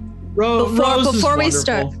 Before we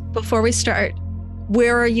start,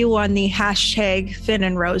 where are you on the hashtag Finn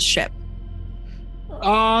and Rose ship?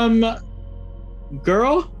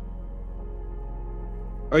 Girl,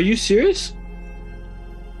 are you serious?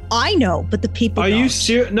 I know, but the people don't. Are you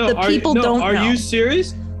serious? No, the people don't know. Are you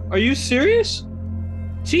serious? Are you serious?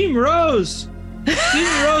 Team Rose.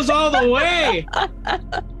 Team Rose all the way.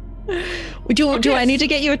 Do I need to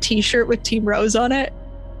get you a t-shirt with Team Rose on it?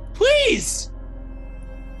 Please.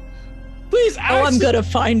 I'm gonna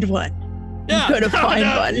find one. Yeah, I'm gonna find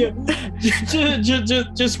one. Yeah.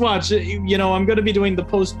 Just watch. You know, I'm gonna be doing the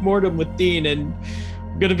post-mortem with Dean, and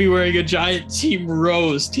I'm gonna be wearing a giant Team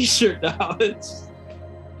Rose t-shirt now. It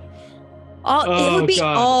would be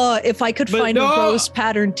if I could find a rose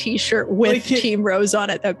pattern t-shirt with Team Rose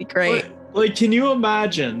on it. That'd be great. Can you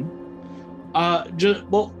imagine?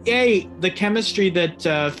 The chemistry that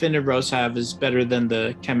Finn and Rose have is better than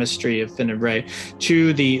the chemistry of Finn and Rey.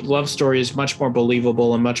 2, the love story is much more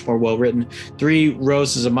believable and much more well written. 3,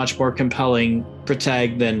 Rose is a much more compelling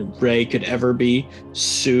protag than Rey could ever be.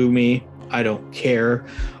 Sue me, I don't care.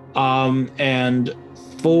 And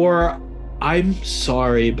 4, I'm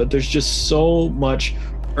sorry, but there's just so much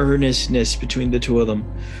earnestness between the two of them,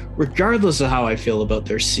 regardless of how I feel about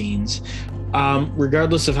their scenes.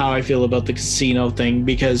 regardless of how I feel about the casino thing,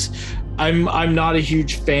 because I'm not a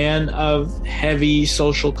huge fan of heavy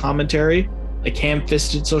social commentary, like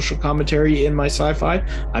ham-fisted social commentary in my sci-fi.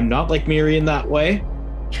 I'm not like Miri in that way.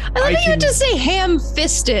 I love you to say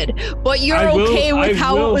ham-fisted, but you're okay with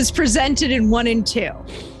how it was presented in 1 and 2.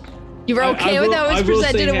 You were okay with how it was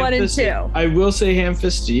presented in 1 and 2. I will say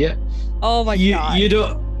ham-fisted, yeah. Oh my god.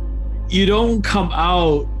 You don't come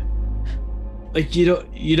out like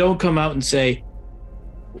you don't come out and say,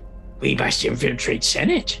 we must infiltrate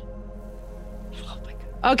Senate.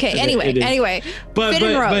 Okay, anyway. Finn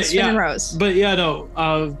and Rose. But yeah,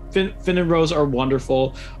 no, Finn and Rose are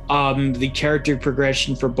wonderful. The character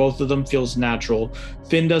progression for both of them feels natural.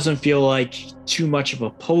 Finn doesn't feel like too much of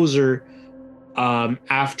a poser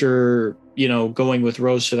after, going with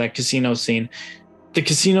Rose for that casino scene. The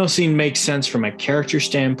casino scene makes sense from a character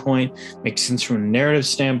standpoint, makes sense from a narrative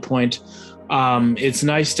standpoint. It's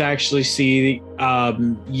nice to actually see,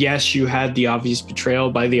 yes, you had the obvious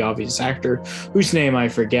betrayal by the obvious actor, whose name I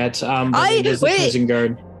forget. The prison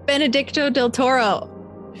guard. Benedicto del Toro.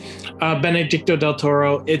 Benedicto del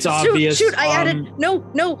Toro. It's obvious. Shoot, I added, no.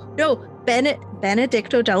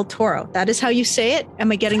 Benedicto del Toro. That is how you say it? Am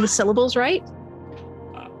I getting the syllables right?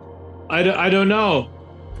 I don't know.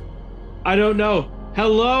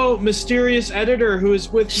 Hello, mysterious editor who is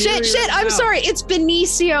with me. I'm sorry. It's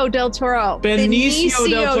Benicio del Toro. Benicio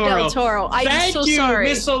del Toro. I'm so sorry.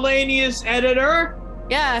 Miscellaneous editor.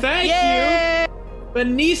 Yeah. Thank you.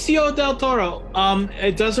 Benicio del Toro.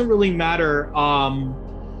 It doesn't really matter,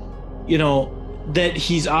 that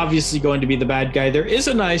he's obviously going to be the bad guy. There is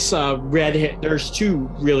a nice there's 2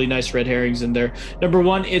 really nice red herrings in there. Number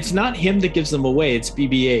 1, it's not him that gives them away, it's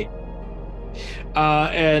BB-8.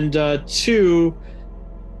 And 2,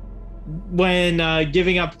 when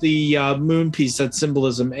giving up the moon piece, that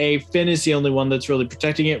symbolism, Finn is the only one that's really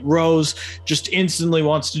protecting it. Rose just instantly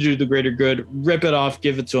wants to do the greater good, rip it off,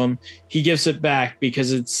 give it to him. He gives it back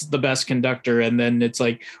because it's the best conductor. And then it's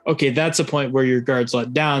like, okay, that's a point where your guard's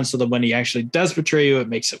let down, so that when he actually does betray you, it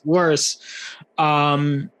makes it worse.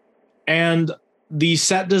 And the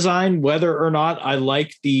set design, whether or not I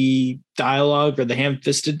like the dialogue or the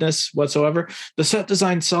ham-fistedness whatsoever, the set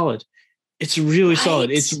design's solid. It's really solid.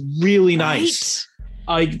 It's really nice.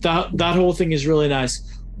 Like that whole thing is really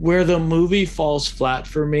nice. Where the movie falls flat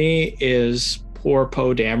for me is poor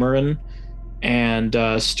Poe Dameron and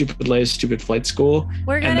Stupid Leia's Stupid Flight School.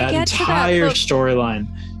 And that entire storyline.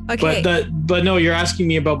 Okay. But no, you're asking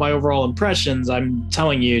me about my overall impressions. I'm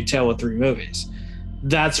telling you, Tale of 3 movies.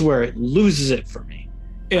 That's where it loses it for me.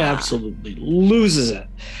 It absolutely loses it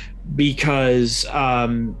because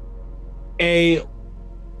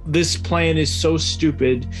this plan is so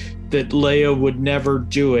stupid that Leia would never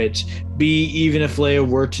do it. B, even if Leia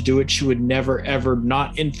were to do it, she would never, ever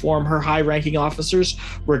not inform her high-ranking officers,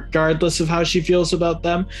 regardless of how she feels about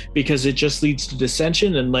them, because it just leads to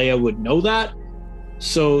dissension, and Leia would know that.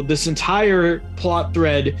 So this entire plot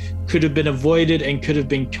thread could have been avoided and could have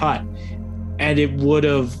been cut, and it would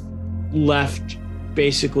have left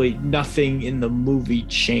basically nothing in the movie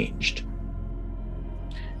changed.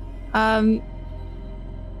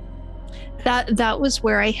 That was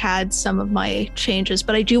where I had some of my changes,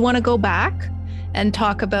 but I do want to go back and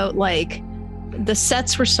talk about, like, the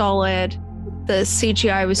sets were solid, the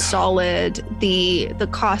CGI was solid, the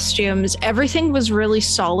costumes, everything was really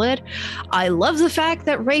solid. I love the fact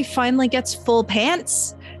that Rey finally gets full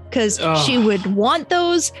pants, because she would want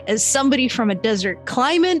those as somebody from a desert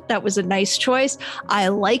climate. That was a nice choice. I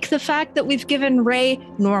like the fact that we've given Rey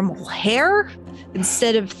normal hair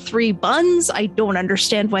instead of 3 buns. I don't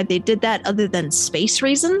understand why they did that other than space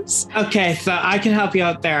reasons. Okay, so I can help you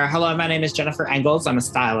out there. Hello, my name is Jennifer Engels. I'm a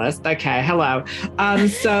stylist. Okay, hello.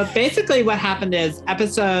 So basically what happened is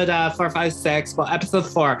episode 4, 5, 6, episode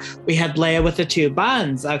 4, we had Leia with the 2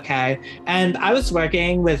 buns, okay? And I was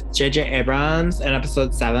working with J.J. Abrams in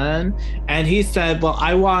episode 7, and he said, well,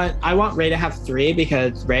 I want Rey to have 3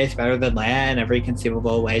 because Rey is better than Leia in every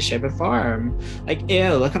conceivable way, shape, and form. Like,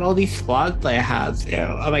 ew, look at all these flaws Leia has. Ew,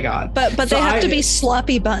 oh my god. But so they have to be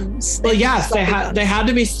sloppy buns. Well, yes, they had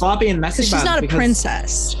to be sloppy and messy buns. She's not a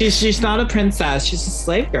princess. She's not a princess. She's a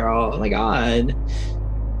slave girl. Oh my god.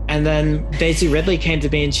 And then Daisy Ridley came to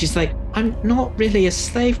me and she's like, I'm not really a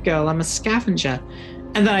slave girl. I'm a scavenger.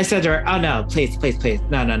 And then I said to her, oh no, please.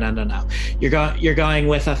 No. You're going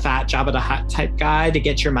with a fat Jabba the Hutt type guy to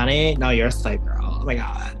get your money? No, you're a slave girl. Oh my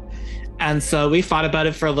god. And so we fought about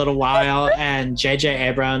it for a little while, and J.J.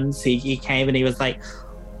 Abrams, he came and he was like,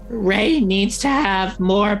 Rey needs to have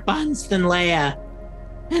more buns than Leia,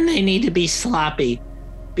 and they need to be sloppy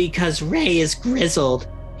because Rey is grizzled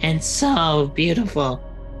and so beautiful.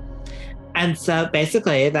 And so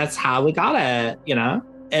basically that's how we got it, you know?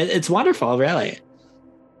 It's wonderful, really.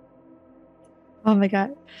 Oh my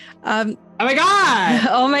God. Oh my God.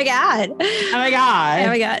 Oh my God. Oh my God. Oh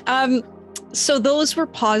my God. So those were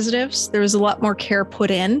positives. There was a lot more care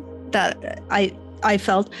put in that I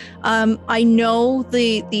felt. I know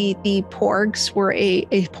the porgs were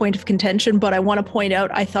a point of contention, but I want to point out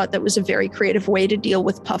I thought that was a very creative way to deal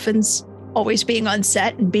with puffins always being on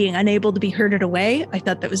set and being unable to be herded away. I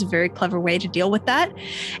thought that was a very clever way to deal with that.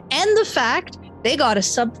 And the fact they got a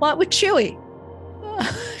subplot with Chewie.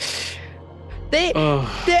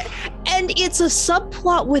 And it's a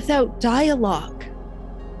subplot without dialogue.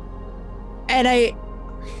 And I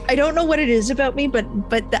don't know what it is about me, but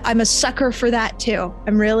I'm a sucker for that too.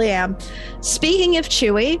 I really am. Speaking of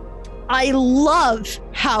Chewie, I love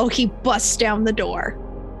how he busts down the door.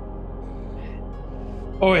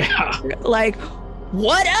 Oh yeah. Like,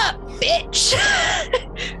 what up, bitch?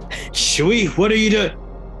 Chewie, what are you doing?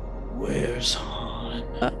 Where's Han?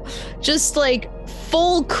 Just like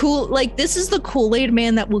full cool, like this is the Kool-Aid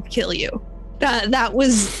man that will kill you. That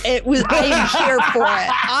was it. Was I am here for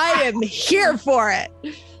it. I am here for it.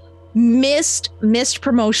 Missed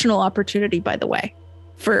promotional opportunity, by the way,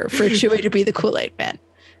 for Chewie to be the Kool-Aid man.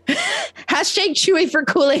 Hashtag Chewie for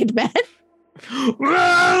Kool-Aid man.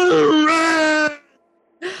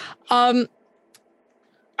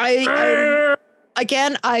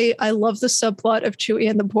 I love the subplot of Chewie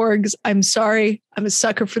and the Borgs. I'm sorry. I'm a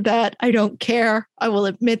sucker for that. I don't care. I will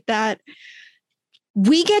admit that.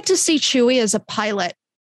 We get to see Chewie as a pilot.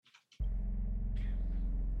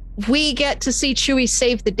 We get to see Chewie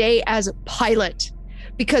save the day as a pilot.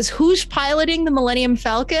 Because who's piloting the Millennium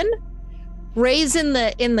Falcon? Rey's in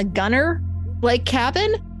the gunner like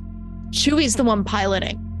cabin. Chewie's the one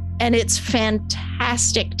piloting. And it's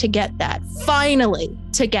fantastic to get that. Finally,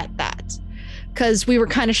 to get that. Because we were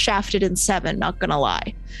kind of shafted in 7, not gonna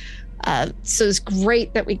lie. So it's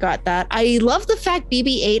great that we got that. I love the fact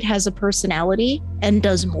BB-8 has a personality and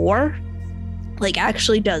does more. Like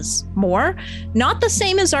actually does more. Not the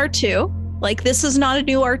same as R2. Like this is not a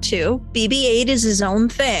new R2. BB-8 is his own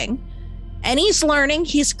thing. And he's learning.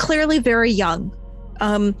 He's clearly very young.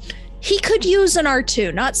 He could use an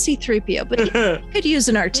R2, not C-3PO, but he could use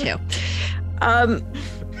an R2.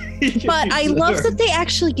 But I love that they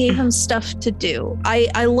actually gave him stuff to do.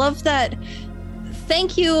 I love that.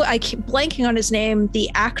 Thank you. I keep blanking on his name. The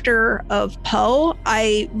actor of Poe.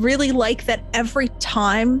 I really like that every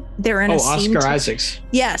time they're in a scene. Oscar Isaacs.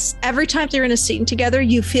 Yes. Every time they're in a scene together,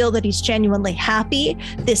 you feel that he's genuinely happy.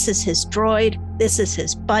 This is his droid. This is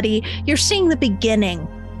his buddy. You're seeing the beginning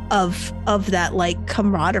of that like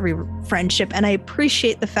camaraderie friendship. And I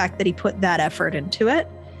appreciate the fact that he put that effort into it.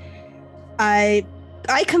 I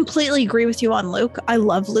completely agree with you on Luke. I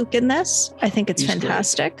love Luke in this. I think it's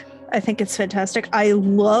fantastic. Great. I think it's fantastic. I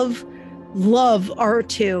love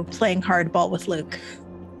R2 playing hardball with Luke.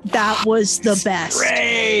 That was the best.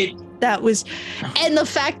 Great. That was, and the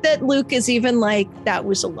fact that Luke is even like, that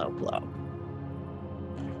was a low blow.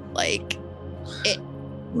 Like, it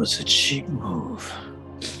was a cheap move.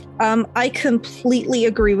 I completely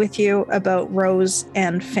agree with you about Rose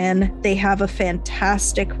and Finn. They have a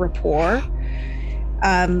fantastic rapport.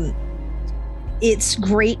 It's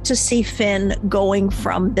great to see Finn going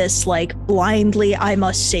from this like blindly I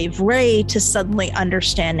must save Rey to suddenly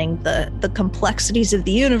understanding the complexities of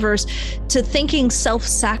the universe, to thinking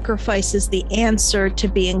self-sacrifice is the answer, to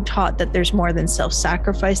being taught that there's more than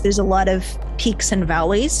self-sacrifice. There's a lot of peaks and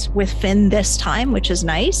valleys with Finn this time, which is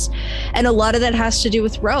nice. And a lot of that has to do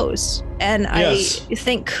with Rose. And yes. I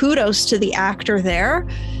think kudos to the actor there.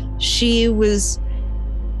 She was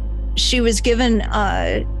given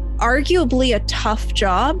arguably a tough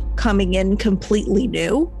job coming in completely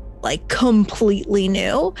new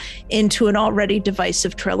into an already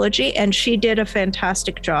divisive trilogy. And she did a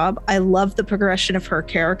fantastic job. I love the progression of her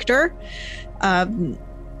character. And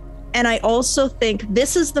I also think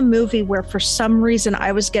this is the movie where for some reason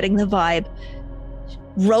I was getting the vibe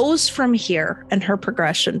Rose from here and her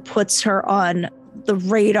progression puts her on the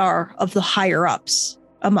radar of the higher ups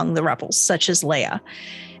among the rebels, such as Leia.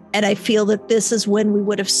 And I feel that this is when we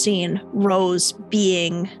would have seen Rose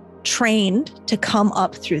being trained to come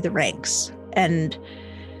up through the ranks. And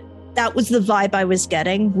that was the vibe I was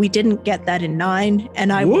getting. We didn't get that in 9.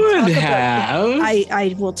 And I will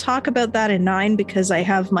talk about that in 9 because I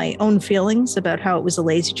have my own feelings about how it was a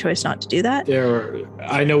lazy choice not to do that.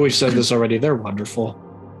 I know we've said this already. They're wonderful.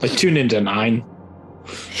 Like tune into 9.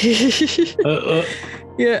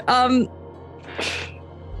 Yeah.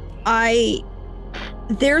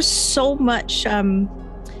 There's so much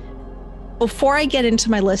before I get into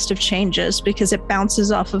my list of changes, because it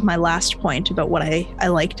bounces off of my last point about what I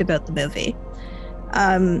liked about the movie.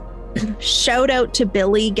 Shout out to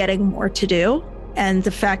Billy getting more to do and the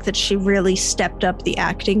fact that she really stepped up the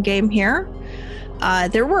acting game here.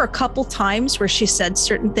 There were a couple times where she said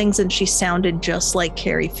certain things and she sounded just like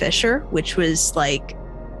Carrie Fisher, which was like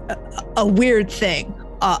a weird thing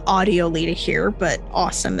audially to hear, but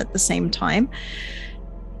awesome at the same time.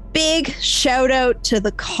 Big shout out to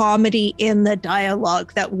the comedy in the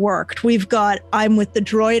dialogue that worked. We've got I'm with the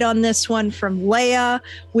droid on this one from Leia.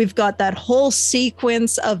 We've got that whole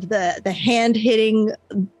sequence of the hand hitting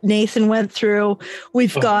Nathan went through.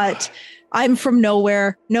 We've got I'm from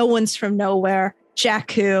nowhere. No one's from nowhere.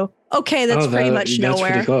 Jakku. Okay, that's pretty much nowhere.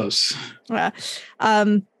 That's pretty close.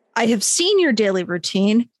 I have seen your daily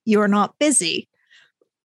routine. You're not busy.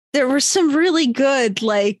 There were some really good,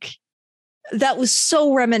 like, that was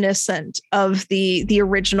so reminiscent of the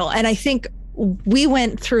original. And I think we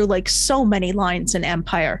went through like so many lines in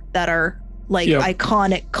Empire that are like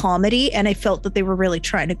iconic comedy. And I felt that they were really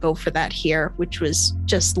trying to go for that here, which was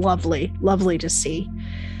just lovely, lovely to see.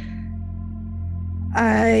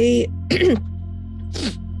 I'm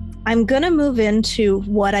going to move into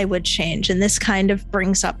what I would change. And this kind of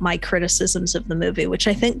brings up my criticisms of the movie, which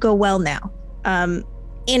I think go well now.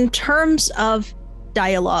 In terms of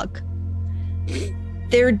dialogue,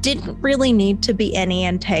 there didn't really need to be any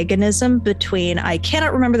antagonism between, I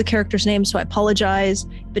cannot remember the character's name, so I apologize,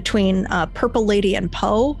 between Purple Lady and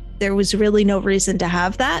Poe. There was really no reason to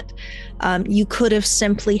have that. You could have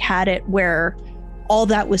simply had it where all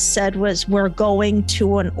that was said was, we're going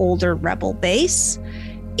to an older rebel base.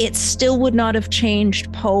 It still would not have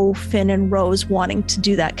changed Poe, Finn, and Rose wanting to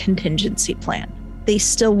do that contingency plan. They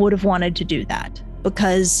still would have wanted to do that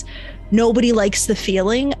because nobody likes the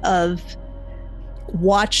feeling of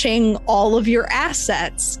watching all of your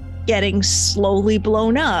assets getting slowly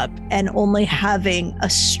blown up and only having a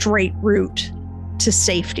straight route to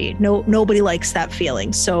safety. Nobody likes that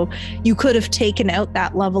feeling. So you could have taken out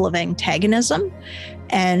that level of antagonism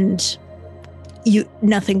and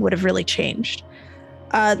nothing would have really changed.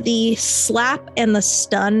 The slap and the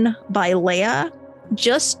stun by Leia,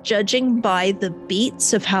 just judging by the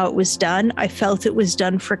beats of how it was done, I felt it was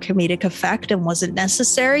done for comedic effect and wasn't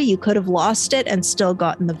necessary. You could have lost it and still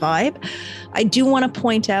gotten the vibe. I do want to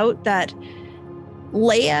point out that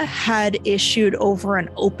Leia had issued over an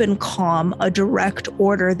open comm a direct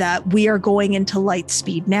order that we are going into light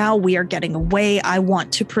speed now. We are getting away. I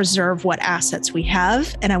want to preserve what assets we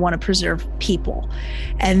have, and I want to preserve people.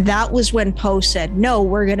 And that was when Poe said, no,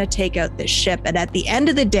 we're going to take out this ship. And at the end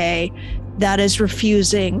of the day, that is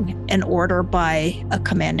refusing an order by a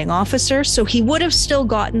commanding officer. So he would have still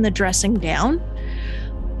gotten the dressing down.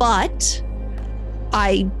 But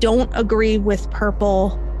I don't agree with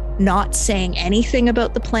Purple not saying anything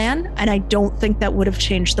about the plan, and I don't think that would have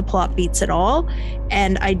changed the plot beats at all.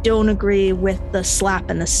 And I don't agree with the slap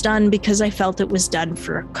and the stun because I felt it was done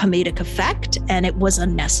for comedic effect and it was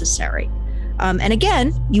unnecessary. And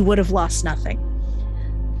again, you would have lost nothing.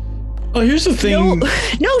 Oh, here's the thing.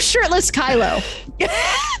 No shirtless Kylo.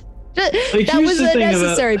 That was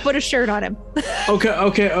unnecessary. Put a shirt on him.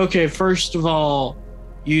 Okay. First of all,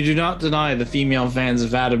 you do not deny the female fans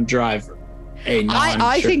of Adam Driver.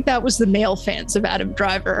 I think that was the male fans of Adam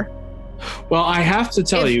Driver. Well, I have to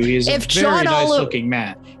tell you, he's a very nice-looking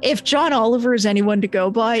man. If John Oliver is anyone to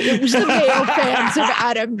go by, it was the male fans of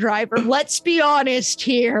Adam Driver. Let's be honest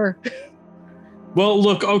here. Well,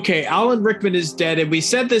 look, okay, Alan Rickman is dead, and we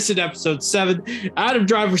said this in episode 7. Adam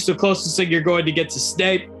Driver's the closest thing you're going to get to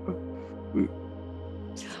Snape.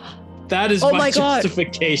 That is my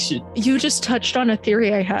justification. God. You just touched on a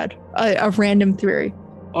theory I had, a random theory.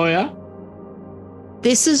 Oh, yeah?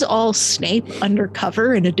 This is all Snape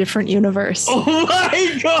undercover in a different universe. Oh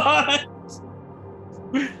my God!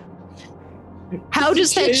 How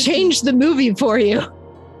does that change the movie for you?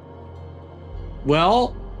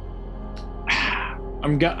 Well,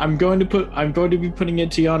 I'm going to be putting it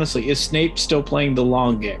to you honestly. Is Snape still playing the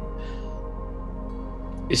long game?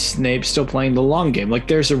 Is Snape still playing the long game? Like,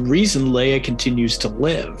 there's a reason Leia continues to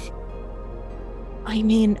live. I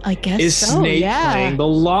mean, I guess is Snape playing the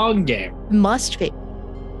long game? Must be.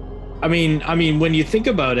 I mean, when you think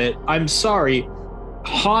about it, I'm sorry,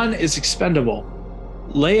 Han is expendable.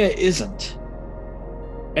 Leia isn't.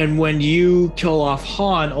 And when you kill off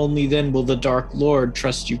Han, only then will the Dark Lord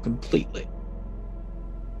trust you completely.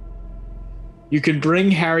 You can bring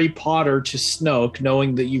Harry Potter to Snoke,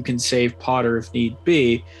 knowing that you can save Potter if need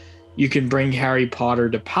be. You can bring Harry Potter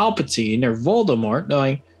to Palpatine or Voldemort,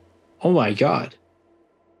 knowing, oh my God,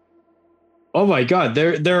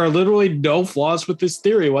 there are literally no flaws with this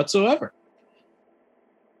theory whatsoever.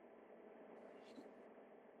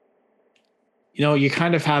 you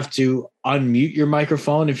kind of have to unmute your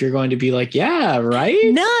microphone if you're going to be like, yeah, right?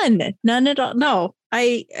 None at all. No,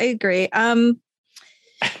 I agree.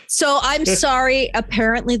 So I'm sorry.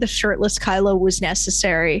 Apparently the shirtless Kylo was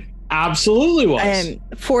necessary. Absolutely was.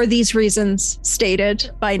 For these reasons stated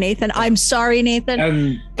by Nathan. I'm sorry, Nathan.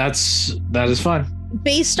 And that is fine.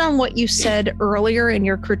 Based on what you said earlier in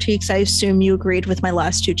your critiques, I assume you agreed with my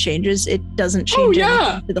last two changes. It doesn't change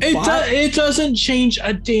anything to the plot. It doesn't change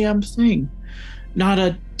a damn thing. Not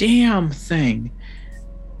a damn thing.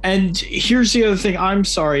 And here's the other thing. I'm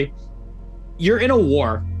sorry. You're in a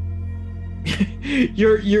war.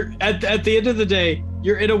 you're at the end of the day,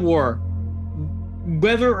 you're in a war.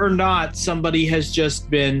 Whether or not somebody has just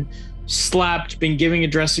been slapped, been giving a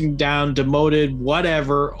dressing down, demoted,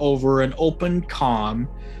 whatever, over an open comm,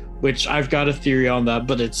 which I've got a theory on that,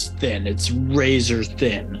 but it's thin. It's razor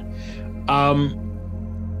thin.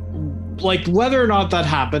 Like whether or not that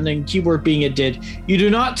happened, and keyword being it did, you do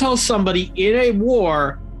not tell somebody in a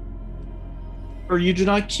war, or you do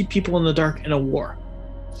not keep people in the dark in a war,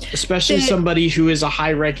 especially somebody who is a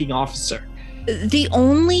high-ranking officer. The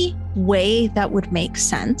only way that would make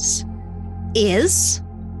sense is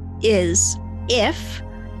if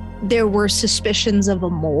there were suspicions of a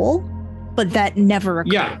mole, but that never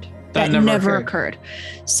occurred. Yeah, that never occurred.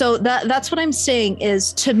 So that's what I'm saying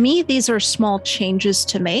is, to me, these are small changes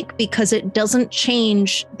to make because it doesn't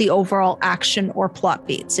change the overall action or plot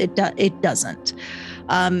beats. It doesn't.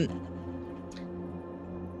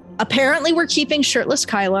 Apparently, we're keeping shirtless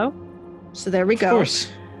Kylo. So there we go. Of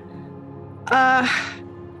course.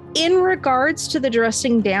 In regards to the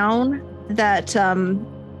dressing down that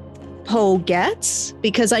Poe gets,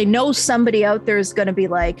 because I know somebody out there is going to be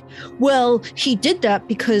like, well, he did that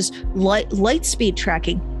because light speed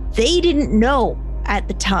tracking. They didn't know at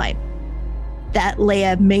the time that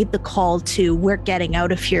Leia made the call to, we're getting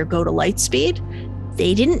out of here, go to light speed.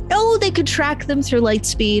 They didn't know they could track them through light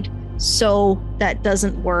speed, so that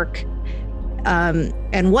doesn't work.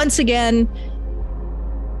 And once again,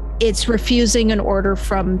 it's refusing an order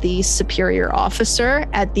from the superior officer.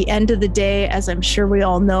 At the end of the day, as I'm sure we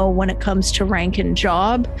all know, when it comes to rank and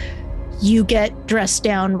job, you get dressed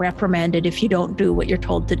down, reprimanded if you don't do what you're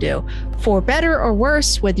told to do. For better or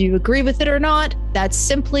worse, whether you agree with it or not, that's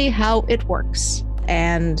simply how it works.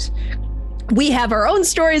 And we have our own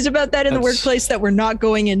stories about that in the workplace that we're not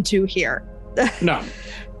going into here. No,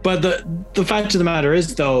 but the fact of the matter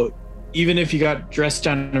is, though, even if you got dressed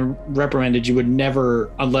down and reprimanded, you would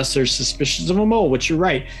never, unless there's suspicions of a mole, which you're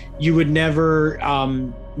right, you would never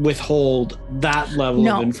withhold that level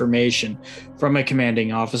of information from a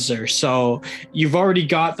commanding officer. So you've already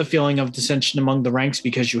got the feeling of dissension among the ranks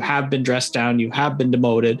because you have been dressed down, you have been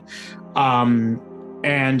demoted,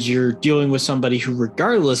 and you're dealing with somebody who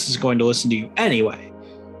regardless is going to listen to you anyway.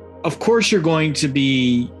 Of course you're going to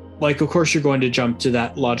jump to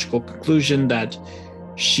that logical conclusion that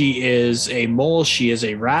she is a mole, she is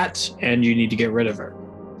a rat, and you need to get rid of her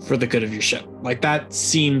for the good of your ship. Like, that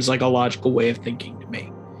seems like a logical way of thinking to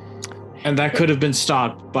me. And that could have been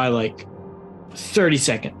stopped by like 30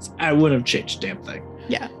 seconds. I wouldn't have changed a damn thing.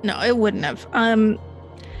 Yeah, no, it wouldn't have.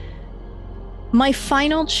 My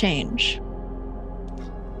final change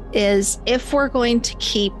is, if we're going to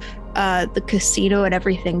keep the casino and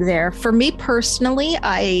everything there, for me personally,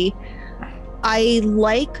 I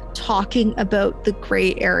like talking about the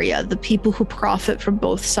gray area, the people who profit from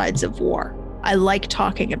both sides of war. I like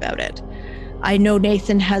talking about it. I know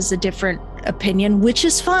Nathan has a different opinion, which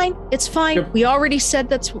is fine. It's fine. Yep. We already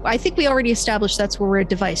said I think we already established that's where we're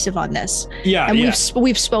divisive on this. Yeah. And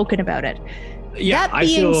we've spoken about it. Yeah. That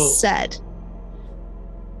being said,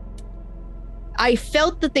 I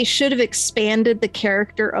felt that they should have expanded the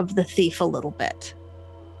character of the thief a little bit,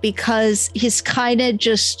 because he's kind of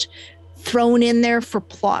just thrown in there for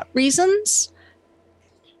plot reasons.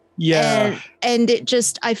 Yeah. And it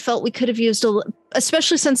just, I felt we could have used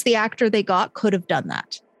especially since the actor they got could have done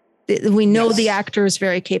that. We know the actor is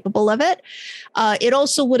very capable of it. It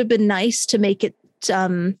also would have been nice to make it,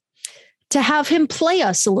 to have him play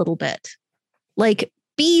us a little bit, like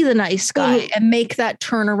be the nice guy and make that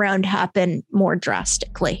turnaround happen more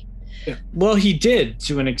drastically. Well, he did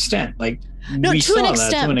to an extent, like, no, to an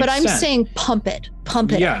extent, but I'm saying pump it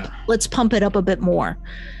up. Let's pump it up a bit more.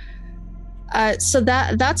 So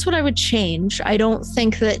that's what I would change. I don't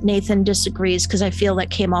think that Nathan disagrees, because I feel that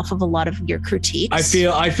came off of a lot of your critiques. I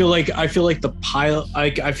feel like the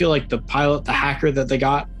pilot, the hacker that they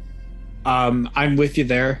got. I'm with you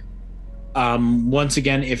there. Once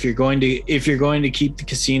again, if you're going to keep the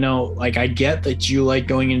casino, like, I get that you like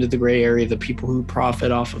going into the gray area, the people who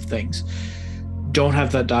profit off of things. Don't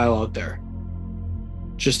have that dialogue there.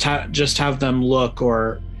 Just have them look,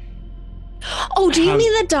 or Oh, do you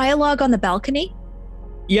mean the dialogue on the balcony?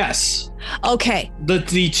 yes. Okay.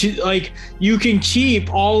 Like, you can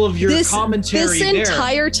keep all of your commentary this there.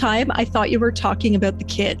 entire time I thought you were talking about the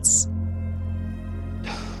kids.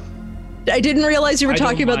 I didn't realize you were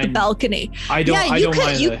talking about the balcony. I don't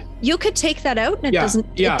mind. You could take that out and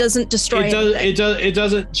it doesn't destroy anything. It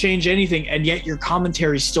doesn't change anything, and yet your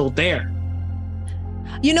commentary is still there.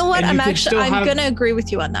 You know what? I'm going to agree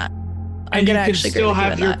with you on that. And you can still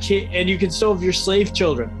have your kid, and you can still have your slave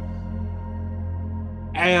children.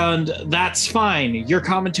 And that's fine. Your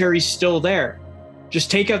commentary's still there.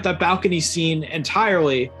 Just take out that balcony scene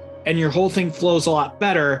entirely, and your whole thing flows a lot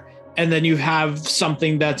better. And then you have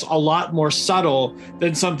something that's a lot more subtle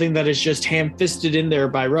than something that is just ham-fisted in there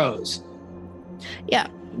by Rose. Yeah.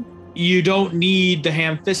 You don't need the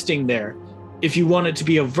ham-fisting there. If you want it to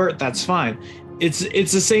be overt, that's fine. It's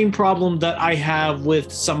the same problem that I have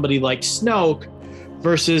with somebody like Snoke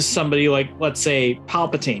versus somebody like, let's say,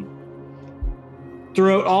 Palpatine.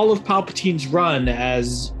 Throughout all of Palpatine's run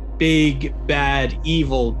as big, bad,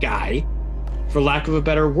 evil guy, for lack of a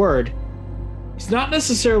better word, he's not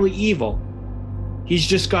necessarily evil. He's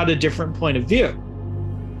just got a different point of view.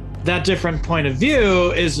 That different point of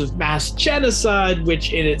view is of mass genocide,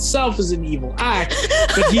 which in itself is an evil act,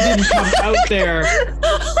 but he didn't come out there.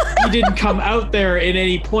 He didn't come out there at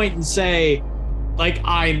any point and say, like,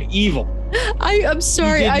 I'm evil. I'm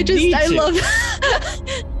sorry. I love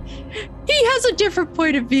he has a different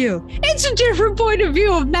point of view. It's a different point of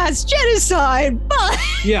view of mass genocide, but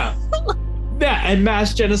yeah, and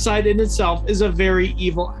mass genocide in itself is a very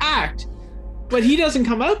evil act. But he doesn't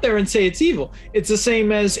come out there and say it's evil. It's the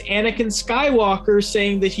same as Anakin Skywalker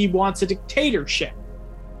saying that he wants a dictatorship.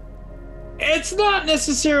 It's not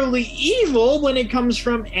necessarily evil when it comes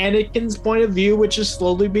from Anakin's point of view, which is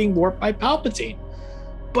slowly being warped by Palpatine.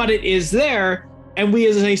 But it is there, and we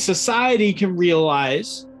as a society can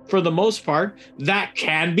realize, for the most part, that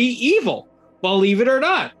can be evil, believe it or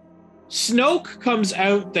not. Snoke comes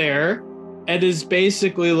out there and is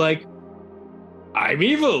basically like, I'm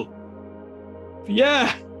evil.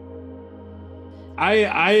 Yeah.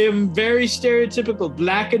 I am very stereotypical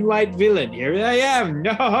black and white villain. Here I am.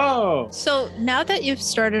 No. So now that you've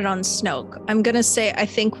started on Snoke, I'm going to say I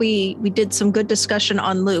think we did some good discussion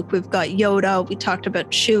on Luke. We've got Yoda. We talked about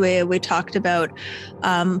Chewie. We talked about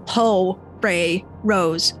Poe, Rey,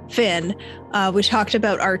 Rose, Finn. We talked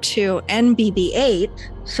about R2 and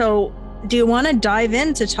BB-8. So do you want to dive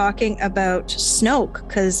into talking about Snoke?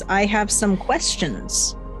 Because I have some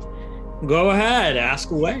questions. Go ahead,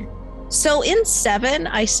 ask away. So in 7,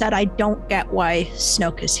 I said I don't get why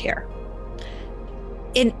Snoke is here.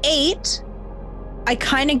 In 8, I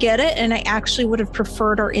kind of get it, and I actually would have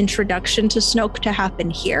preferred our introduction to Snoke to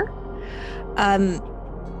happen here.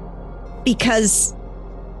 Because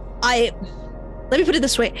let me put it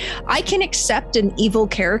this way, I can accept an evil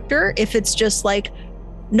character if it's just like,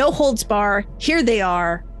 no holds bar, here they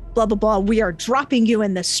are, blah, blah, blah. We are dropping you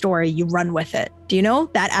in this story. You run with it. Do you know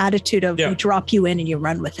that attitude of we drop you in and you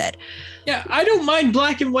run with it? Yeah, I don't mind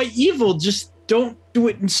black and white evil. Just don't do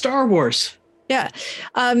it in Star Wars. Yeah.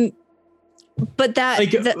 But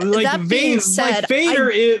that being said,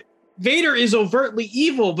 Vader is overtly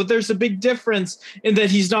evil, but there's a big difference in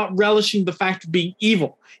that he's not relishing the fact of being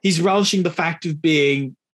evil. He's relishing the fact of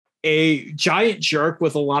being a giant jerk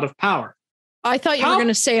with a lot of power. I thought you were going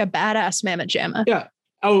to say a badass mamma jamma. Yeah.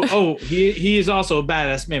 He is also a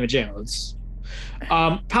badass mamma jamma.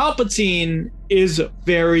 Palpatine is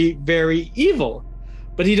very, very evil,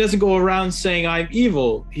 but he doesn't go around saying I'm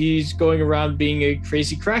evil. He's going around being a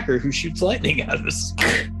crazy cracker who shoots lightning at us.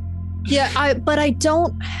 Yeah, I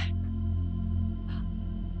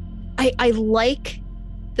like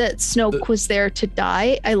that Snoke was there to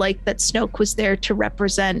die. I like that Snoke was there to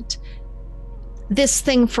represent this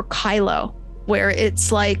thing for Kylo, where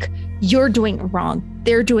it's like, you're doing it wrong.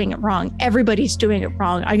 They're doing it wrong. Everybody's doing it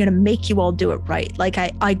wrong. I'm going to make you all do it right. Like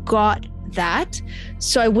I got that.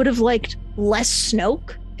 So I would have liked less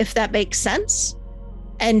Snoke, if that makes sense.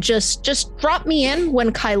 And just drop me in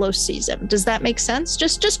when Kylo sees him. Does that make sense?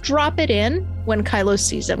 Just drop it in when Kylo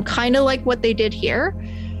sees him. Kind of like what they did here.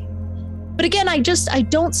 But again, I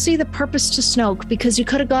don't see the purpose to Snoke, because you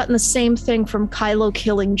could have gotten the same thing from Kylo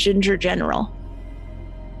killing Ginger General.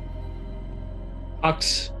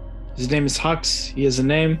 Hux. His name is Hux. He has a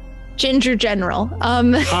name. Ginger General.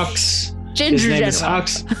 Hux. Ginger His name General.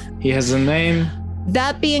 is Hux. He has a name.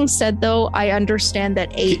 That being said, though, I understand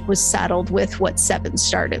that 8 was saddled with what 7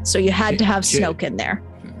 started. So you had to have Snoke in there.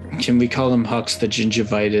 Can we call him Hux the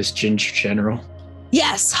Gingivitis Ginger General?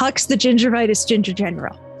 Yes, Hux the Gingivitis Ginger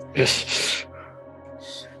General.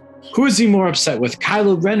 Who is he more upset with,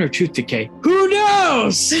 Kylo Ren or Tooth Decay? Who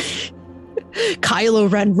knows?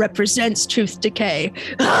 Kylo Ren represents tooth decay.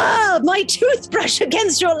 Ah, my toothbrush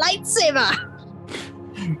against your lightsaber.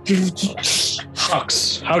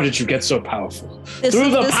 Hux, how did you get so powerful? This Through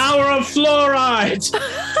is the power of fluoride.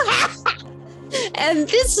 And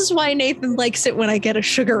this is why Nathan likes it when I get a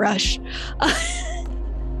sugar rush.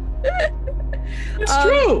 It's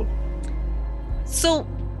true. So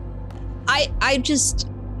I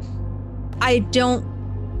don't,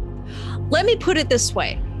 let me put it this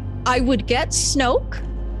way. I would get Snoke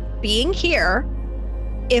being here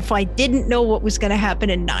if I didn't know what was going to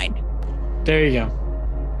happen in 9. There you go.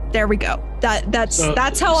 There we go. That's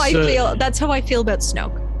how I feel. That's how I feel about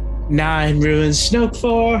Snoke. 9 ruins Snoke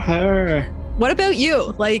for her. What about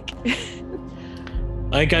you? Like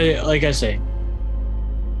I say,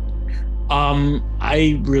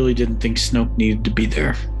 I really didn't think Snoke needed to be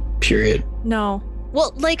there. Period. No.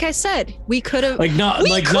 Well, like I said, we could have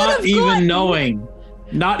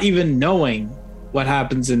not even knowing what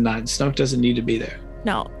happens in 9. Snoke doesn't need to be there.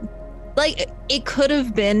 No. Like it could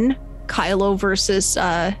have been Kylo versus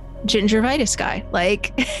gingivitis guy.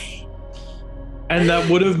 Like and that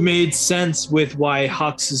would have made sense with why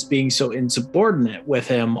Hux is being so insubordinate with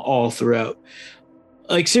him all throughout.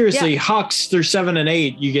 Like seriously, yeah. Hux through 7 and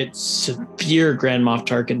 8, you get severe Grand Moff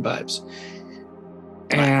Tarkin vibes.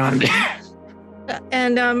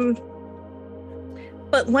 And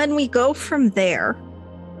but when we go from there,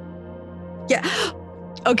 yeah.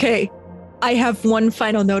 Okay. I have one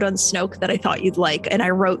final note on Snoke that I thought you'd like, and I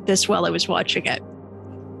wrote this while I was watching it.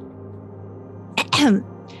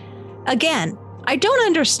 Again, I don't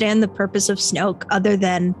understand the purpose of Snoke other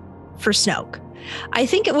than for Snoke. I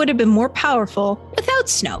think it would have been more powerful without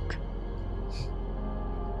Snoke.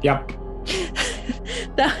 Yep.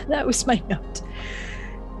 That was my note.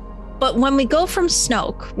 But when we go from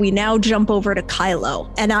Snoke, we now jump over to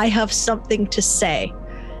Kylo, and I have something to say.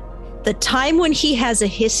 The time when he has a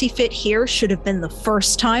hissy fit here should have been the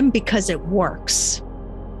first time because it works.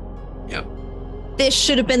 Yep. This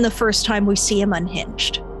should have been the first time we see him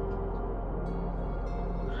unhinged.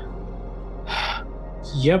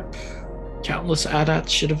 Yep. Countless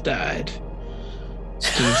AT-ATs should have died.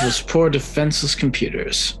 Instead of those poor defenseless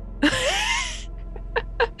computers.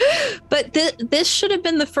 But this should have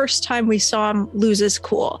been the first time we saw him lose his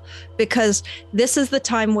cool, because this is the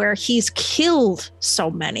time where he's killed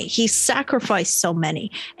so many, he's sacrificed so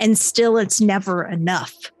many, and still it's never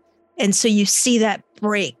enough. And so you see that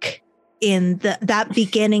break in that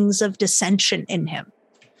beginnings of dissension in him.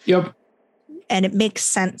 Yep. And it makes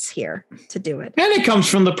sense here to do it. And it comes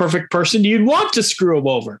from the perfect person you'd want to screw him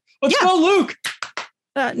over. Let's go, Luke.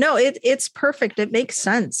 No, it's perfect. It makes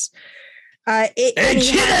sense. Hey,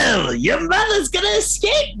 kiddo, your mother's gonna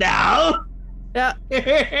escape now. Yeah.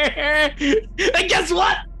 And guess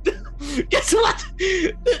what? Guess what?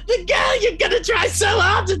 The girl you're gonna try so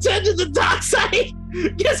hard to turn to the dark side,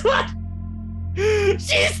 guess what?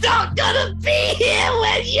 She's not gonna be here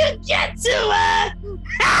when you get to her.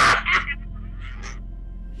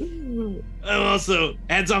 Oh, also,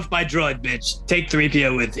 hands off my droid, bitch. Take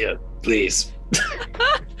 3PO with you, please.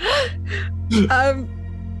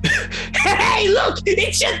 Hey, look!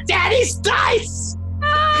 It's your daddy's dice!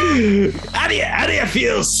 How do you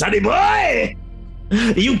feel, sonny boy?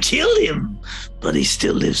 You killed him, but he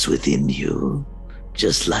still lives within you,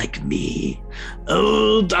 just like me.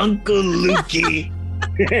 Old Uncle Lukey.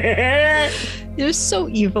 You're so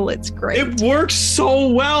evil, it's great. It works so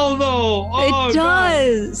well, though. Oh, it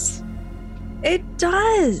does. God. It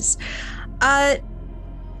does.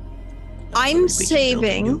 I'm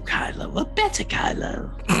saving Kylo, a better Kylo.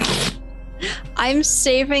 I'm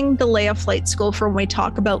saving the Leia flight school for when we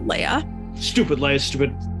talk about Leia. Stupid Leia,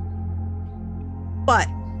 stupid. But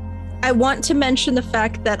I want to mention the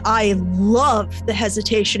fact that I love the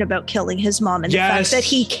hesitation about killing his mom and the fact that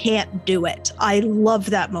he can't do it. I love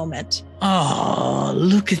that moment. Oh,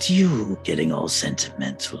 look at you getting all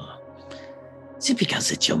sentimental. Is it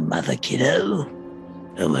because it's your mother, kiddo?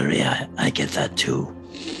 Don't worry, I get that too.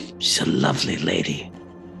 She's a lovely lady.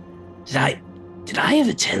 Did I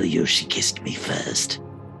ever tell you she kissed me first?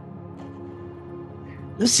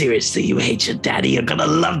 No, seriously, you hate your daddy. You're gonna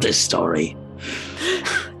love this story.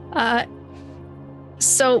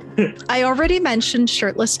 So I already mentioned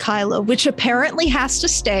shirtless Kylo, which apparently has to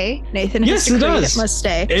stay. Nathan has agreed it must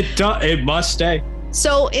stay. It must stay.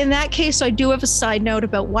 So in that case, I do have a side note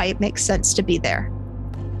about why it makes sense to be there.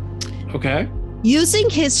 Okay. Using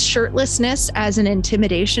his shirtlessness as an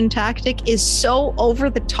intimidation tactic is so over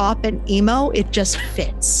the top and emo, it just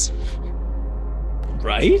fits.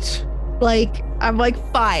 Right? Like, I'm like,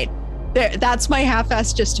 fine. There, that's my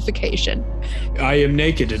half-assed justification. I am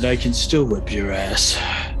naked and I can still whip your ass.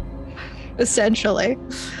 Essentially.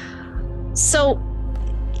 So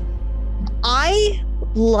I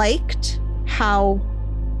liked how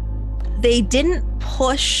they didn't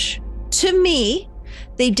push, to me,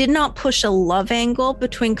 they did not push a love angle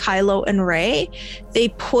between Kylo and Rey. They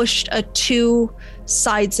pushed a two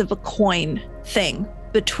sides of a coin thing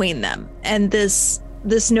between them. And this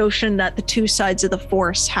notion that the two sides of the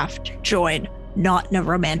Force have to join, not in a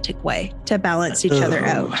romantic way, to balance each other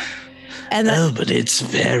out. And but it's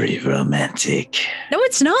very romantic. No,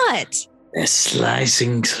 it's not. They're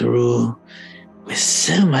slicing through with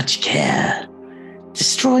so much care,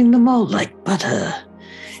 destroying them all like butter.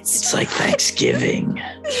 It's like Thanksgiving.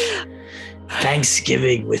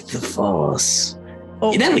 Thanksgiving with the Force. Oh,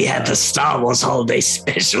 we had the Star Wars Holiday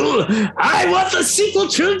Special. I want the sequel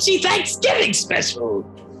trilogy Thanksgiving Special.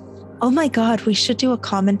 Oh my God, we should do a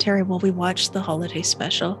commentary while we watch the holiday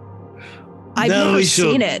special. I've No, never we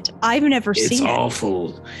seen should. it. I've never It's seen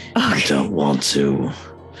awful. I don't want to.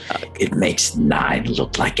 It makes 9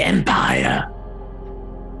 look like Empire.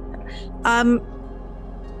 it.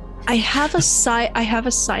 I have a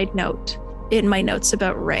side note in my notes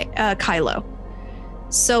about Kylo.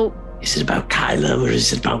 So Is it about Kylo or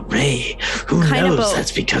is it about Rey? Who Kind of knows? both.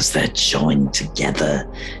 That's because they're joined together.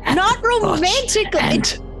 at not the butt. romantically.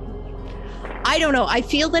 And I don't know. I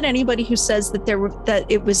feel that anybody who says that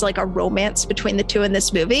it was like a romance between the two in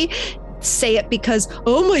this movie, say it because,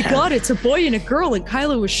 oh my God, it's a boy and a girl and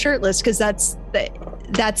Kylo was shirtless, because that's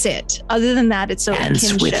it. Other than that, it's so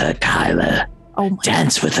dance with her, Kylo. Oh my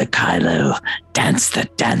Dance with her, Kylo. Dance the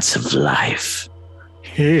dance of life.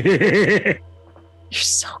 You're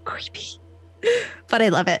so creepy. But I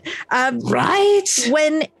love it. Right?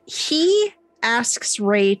 When he asks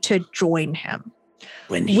Rey to join him.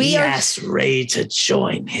 When he asked Rey to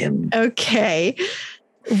join him. Okay.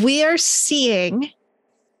 We are seeing,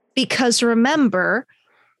 because remember,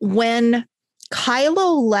 when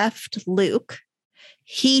Kylo left Luke,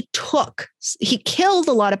 he killed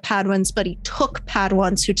a lot of Padawans, but he took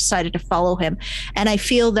Padawans who decided to follow him. And I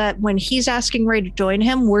feel that when he's asking Rey to join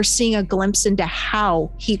him, we're seeing a glimpse into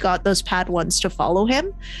how he got those Padawans to follow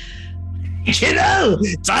him.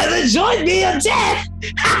 Tyler joined me on death.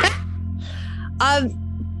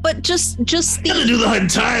 But just I'm gonna do the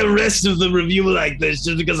entire rest of the review like this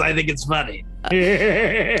just because I think it's funny.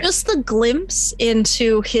 just the glimpse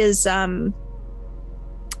into his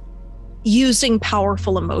using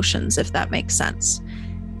powerful emotions, if that makes sense.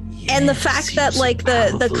 And the fact that like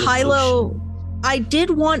the Kylo, I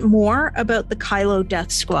did want more about the Kylo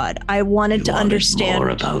Death Squad. I wanted to understand more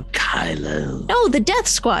about Kylo. No, the Death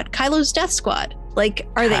Squad, Kylo's Death Squad. Like,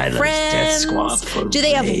 are they Kylo's friends? Death Squad for Do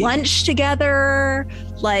they have Rey. lunch together?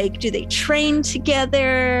 Like, do they train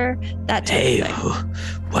together? That type of thing.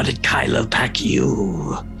 What did Kylo pack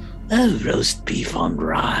you? Oh, roast beef on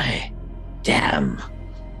rye. Damn.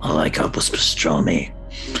 All I got was pastrami.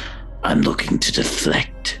 I'm looking to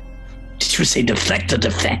deflect. Did you say deflect or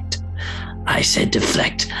defect? I said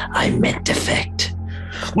deflect. I meant defect.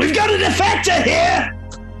 We've got a defector here!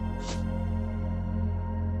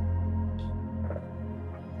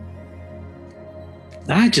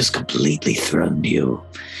 I just completely thrown you.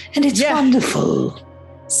 And it's wonderful.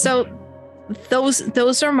 So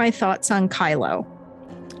those are my thoughts on Kylo.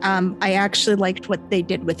 I actually liked what they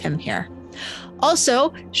did with him here.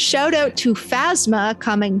 Also, shout out to Phasma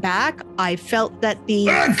coming back. I felt that the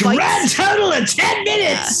grand total of 10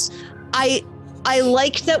 minutes. I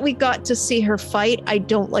liked that we got to see her fight. I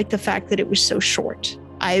don't like the fact that it was so short.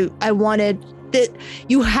 I wanted that.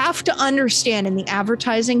 You have to understand, in the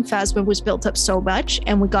advertising, Phasma was built up so much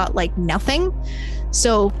and we got like nothing.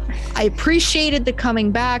 So I appreciated the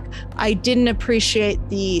coming back. I didn't appreciate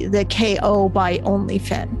the KO by only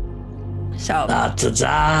Finn. So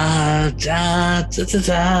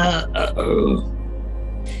Uh-oh.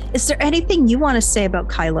 Is there anything you want to say about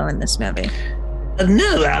Kylo in this movie?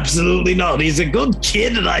 No, absolutely not. He's a good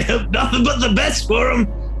kid and I hope nothing but the best for him.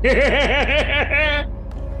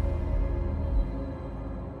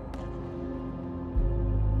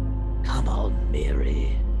 Come on,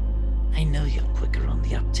 Mary. I know you're quicker on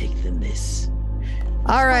the uptake than this.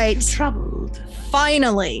 All right. Troubled.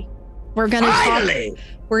 Finally, we're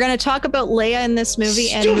gonna talk about Leia in this movie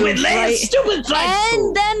Stupid flight school.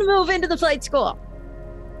 and then move into the flight school.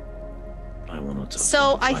 I want to talk So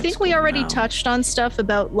about the I flight think we school already now. touched on stuff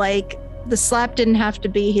about like The slap didn't have to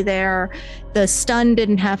be there. The stun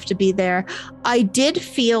didn't have to be there. I did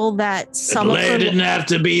feel that some of Leia her... didn't have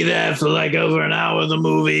to be there for like over an hour of the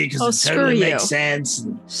movie because it totally makes sense.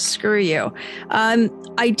 Screw you.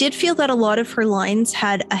 I did feel that a lot of her lines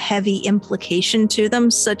had a heavy implication to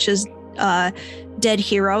them, such as dead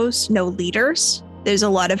heroes, no leaders. There's a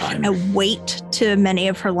lot of weight to many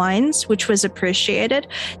of her lines, which was appreciated.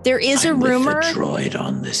 There is a rumor. With the droid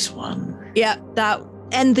on this one. Yeah, that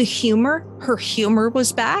and the humor. Her humor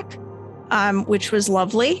was back, which was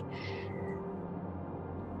lovely.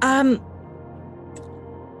 I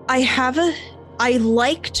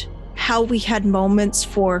liked how we had moments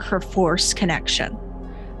for her Force connection.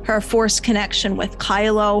 Her Force connection with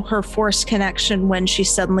Kylo, her Force connection when she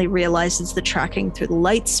suddenly realizes the tracking through the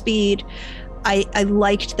light speed. I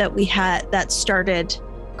liked that we had that started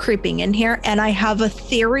creeping in here, and I have a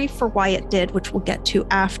theory for why it did, which we'll get to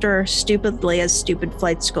after Stupid Leia's Stupid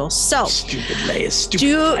Flight School. So, Stupid Leia's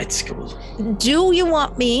Stupid Flight School. Do you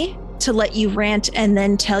want me to let you rant and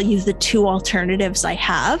then tell you the two alternatives I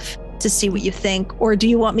have to see what you think, or do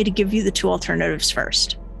you want me to give you the two alternatives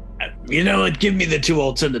first? You know what? Give me the two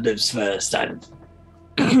alternatives first.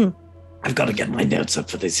 I've got to get my notes up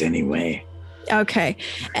for this anyway. Okay.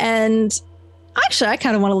 And actually, I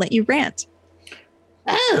kind of want to let you rant.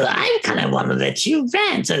 Oh, I kind of want to let you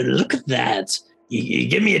rant. Look at that. You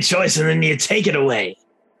give me a choice and then you take it away.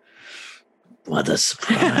 What a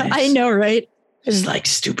surprise. I know, right? It's like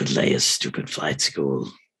Stupid Leia's Stupid Flight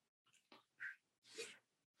School.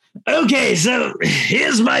 Okay, so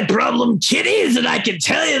here's my problem, kiddies, and I can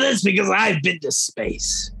tell you this because I've been to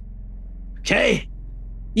space. Okay?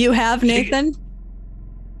 You have, Nathan?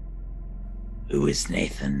 Who is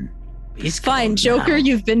Nathan? He's fine, Joker, now.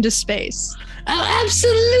 You've been to space. Oh,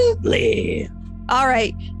 absolutely. All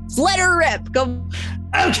right, let her rip. Go.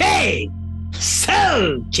 Okay,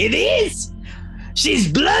 so, kiddies,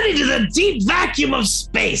 she's blown into the deep vacuum of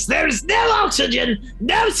space. There is no oxygen,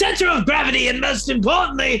 no center of gravity, and most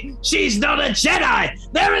importantly, she's not a Jedi.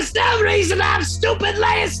 There is no reason to have Stupid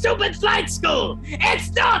Leia's Stupid Flight School.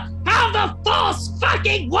 It's not how the Force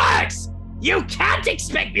fucking works. You can't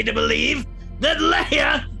expect me to believe that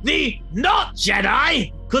Leia, the not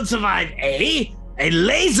Jedi, could survive A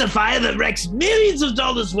laser fire that wrecks millions of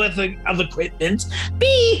dollars worth of equipment,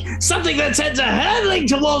 B, something that sends her hurtling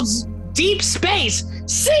towards deep space,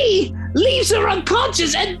 C, leaves her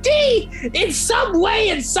unconscious, and D, in some way,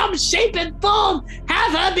 in some shape and form,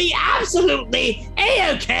 have her be absolutely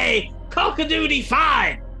A-okay, cock-a-doodie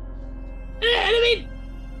fine. I mean,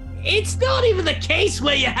 it's not even the case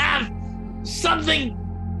where you have something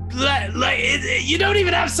you don't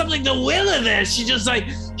even have something to will her there. She just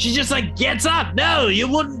gets up. No, you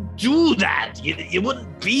wouldn't do that. You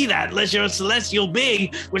wouldn't be that unless you're a celestial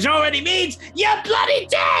being, which already means you're bloody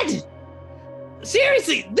dead.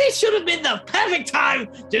 Seriously, this should have been the perfect time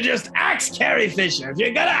to just axe Carrie Fisher. If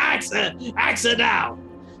you're gonna axe her now.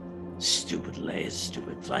 Stupid Leia's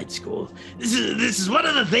Stupid Flight School. This is one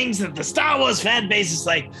of the things that the Star Wars fan base is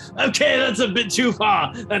like, okay, that's a bit too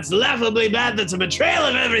far. That's laughably bad. That's a betrayal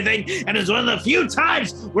of everything. And it's one of the few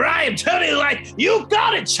times where I am totally like, you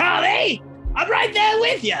got it, Charlie. I'm right there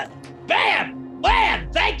with you. Bam,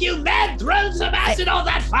 wham, thank you, man. Throw some acid on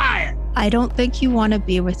that fire. I don't think you want to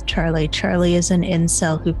be with Charlie. Charlie is an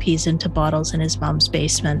incel who pees into bottles in his mom's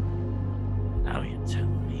basement. Now you're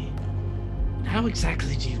telling me. How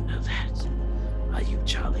exactly do you know that? Are you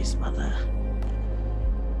Charlie's mother?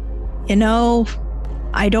 You know,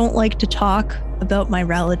 I don't like to talk about my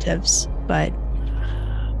relatives, but...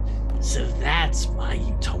 So that's why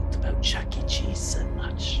you talked about Chuck E. Cheese so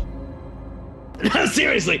much. No,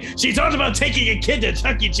 seriously, she talked about taking a kid to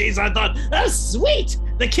Chuck E. Cheese. I thought, oh, sweet,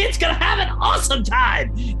 the kid's gonna have an awesome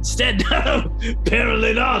time. Instead, no,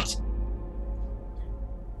 apparently not.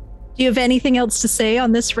 Do you have anything else to say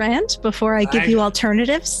on this rant before I give you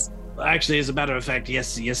alternatives? Actually, as a matter of fact,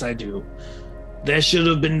 yes, I do. There should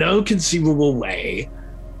have been no conceivable way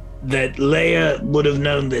that Leia would have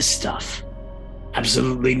known this stuff.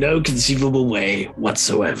 Absolutely no conceivable way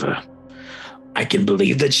whatsoever. I can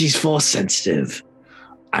believe that she's Force sensitive.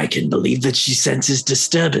 I can believe that she senses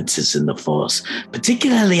disturbances in the Force,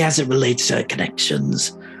 particularly as it relates to her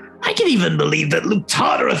connections. I can even believe that Luke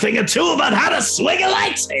taught her a thing or two about how to swing a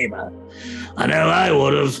lightsaber. I know I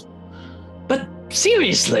would have. But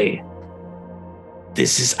seriously,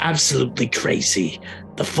 this is absolutely crazy.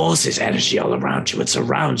 The Force is energy all around you. It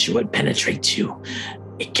surrounds you. It penetrates you.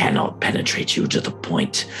 It cannot penetrate you to the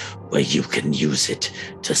point where you can use it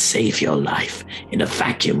to save your life in a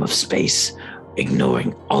vacuum of space,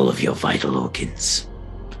 ignoring all of your vital organs.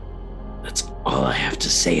 That's all I have to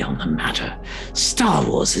say on the matter. Star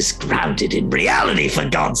Wars is grounded in reality, for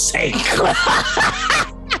God's sake.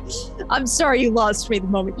 I'm sorry you lost me the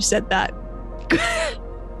moment you said that.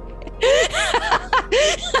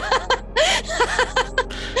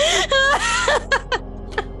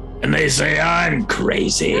 And they say I'm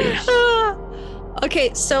crazy.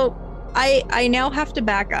 Okay, so I now have to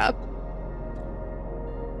back up.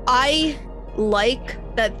 I like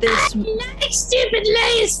that this... Stupid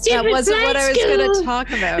Leia, stupid That wasn't flight what I was school, going to talk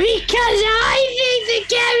about. Because I think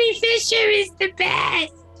that Carrie Fisher is the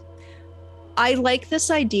best. I like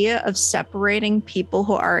this idea of separating people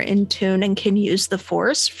who are in tune and can use the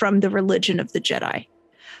Force from the religion of the Jedi.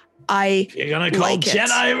 If you're gonna call like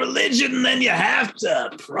Jedi religion, then you have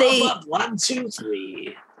to prop up 1, 2,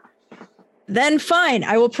 3. Then fine,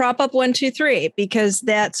 I will prop up 1, 2, 3 because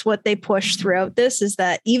that's what they push throughout this. Is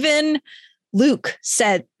that even Luke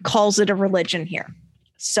calls it a religion here.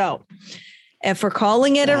 So if we're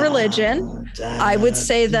calling it a religion, I would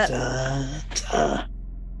say that.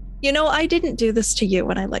 You know, I didn't do this to you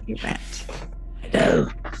when I let you rant. I know,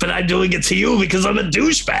 but I'm doing it to you because I'm a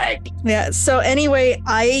douchebag. Yeah. So anyway,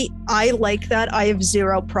 I like that. I have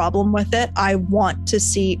zero problem with it. I want to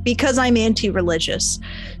see, because I'm anti-religious.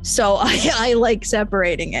 So I like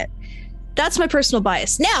separating it. That's my personal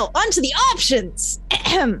bias. Now onto the options.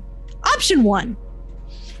 Option 1.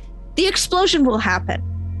 The explosion will happen.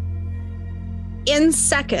 In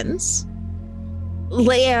seconds,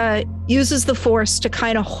 Leia uses the Force to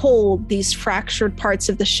kind of hold these fractured parts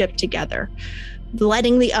of the ship together,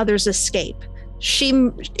 letting the others escape.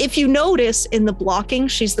 If you notice in the blocking,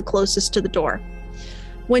 she's the closest to the door.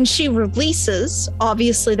 When she releases,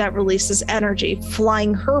 obviously that releases energy,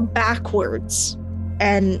 flying her backwards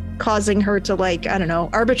and causing her to, like, I don't know,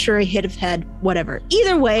 arbitrary hit of head, whatever.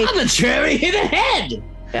 Either way. Arbitrary hit of head!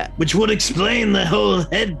 Yeah. Which would explain the whole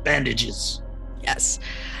head bandages. Yes.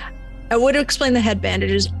 I would explain the head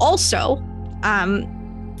bandages. Also,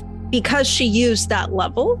 because she used that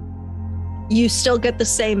level, you still get the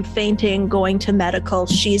same fainting, going to medical.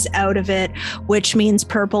 She's out of it, which means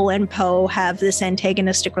Purple and Poe have this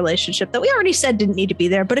antagonistic relationship that we already said didn't need to be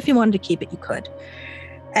there, but if you wanted to keep it, you could.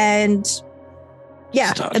 And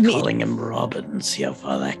yeah. Start calling him Robin and see how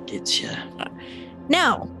far that gets you.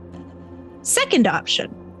 Now, second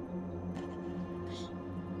option.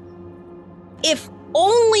 If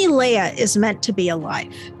only Leia is meant to be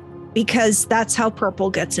alive, because that's how Purple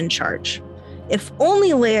gets in charge. If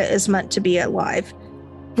only Leia is meant to be alive,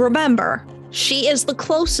 remember, she is the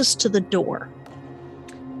closest to the door.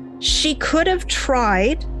 She could have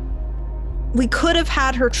tried. We could have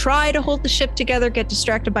had her try to hold the ship together, get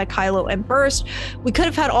distracted by Kylo and burst. We could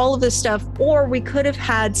have had all of this stuff, or we could have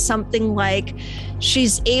had something like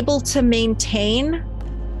she's able to maintain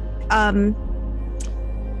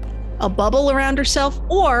a bubble around herself,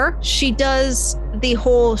 or she does the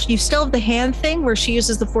whole, you still have the hand thing where she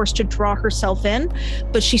uses the Force to draw herself in,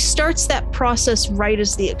 but she starts that process right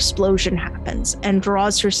as the explosion happens and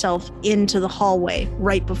draws herself into the hallway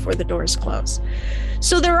right before the doors close.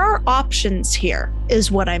 So there are options here, is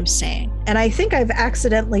what I'm saying. And I think I've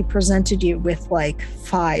accidentally presented you with like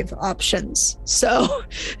 5 options. So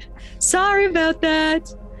sorry about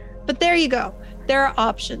that. But there you go. There are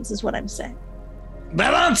options, is what I'm saying.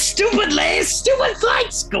 That aren't stupid, Leia. Stupid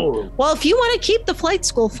flight school. Well, if you want to keep the flight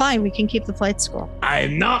school, fine, we can keep the flight school.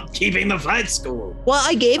 I'm not keeping the flight school. Well,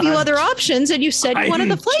 I gave you other options and you said you wanted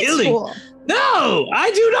the flight school. No, I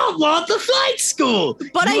do not want the flight school.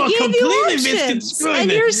 But I gave you options. And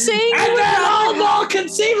you're saying and they're all more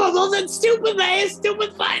conceivable than stupid Leia,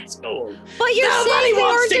 stupid flight school. But you're Nobody saying they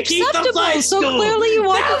wants aren't to keep the acceptable, flight so school. clearly you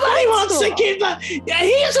want the Nobody flight wants school. to keep the... Yeah,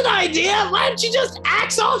 here's an idea. Why don't you just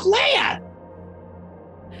axe off Leia?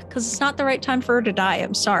 Because it's not the right time for her to die.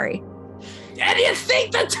 I'm sorry. And you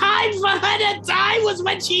think the time for her to die was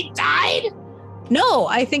when she died? No,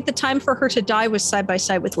 I think the time for her to die was side by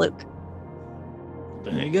side with Luke.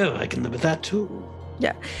 There you go. I can live with that too.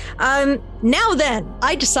 Yeah. Now then,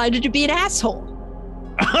 I decided to be an asshole.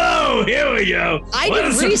 Oh, here we go. What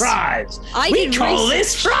a surprise. We call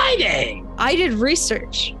this Friday. I did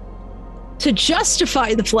research to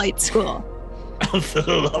justify the flight school. Oh, for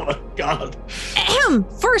the love of God.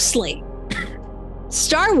 Firstly,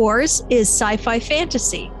 Star Wars is sci-fi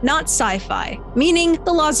fantasy, not sci-fi, meaning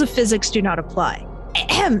the laws of physics do not apply.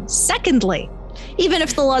 Secondly, even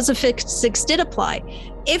if the laws of physics did apply,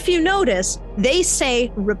 if you notice, they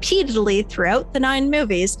say repeatedly throughout the 9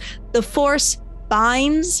 movies, the Force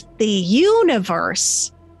binds the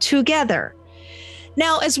universe together.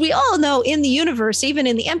 Now, as we all know, in the universe, even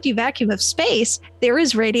in the empty vacuum of space, there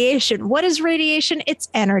is radiation. What is radiation? It's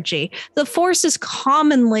energy. The Force is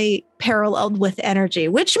commonly paralleled with energy,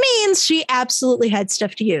 which means she absolutely had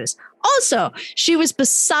stuff to use. Also, she was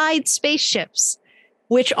beside spaceships,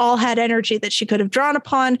 which all had energy that she could have drawn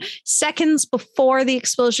upon. Seconds before the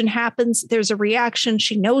explosion happens, there's a reaction.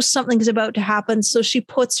 She knows something's about to happen, so she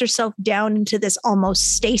puts herself down into this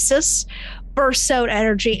almost stasis, bursts out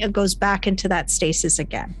energy, and goes back into that stasis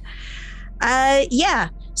again.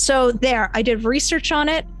 So there, I did research on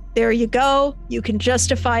it. There you go. You can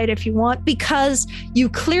justify it if you want, because you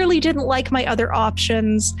clearly didn't like my other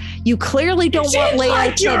options. You clearly don't want Leia.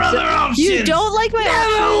 Like your other options. You don't like my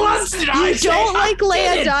options. Once did I You don't like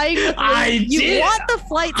Leia dying with me. I You did. want the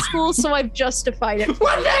flight school, so I've justified it.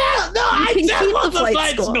 What the hell? No, I can don't keep want the the flight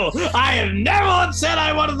flight school. school. I have never once said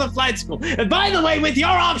I wanted the flight school. And by the way, with your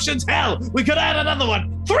options, hell, we could add another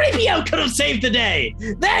one. 3PO could have saved the day.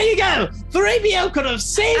 There you go. 3PO could have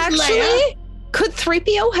saved Leia. Actually, could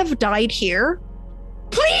 3PO have died here?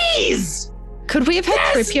 Please. Could we have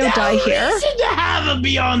had 3PO die There's no here? reason to have him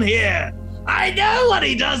be on here. I know what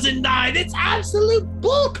he does in 9. It's absolute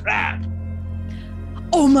bullcrap.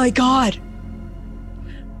 Oh my God.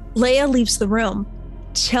 Leia leaves the room,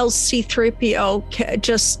 tells C-3PO,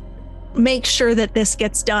 just make sure that this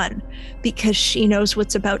gets done, because she knows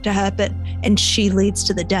what's about to happen, and she leads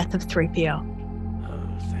to the death of 3PO. Oh,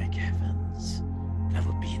 thank heavens. That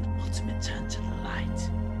would be an ultimate turn to the light.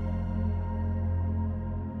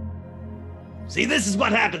 See, this is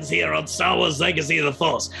what happens here on Star Wars Legacy of the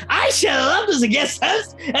Force. I show up as a guest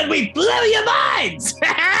host, and we blow your minds!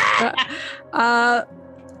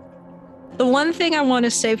 The one thing I want to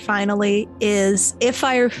say finally is, if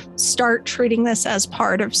I start treating this as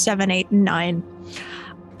part of 7, 8, and 9,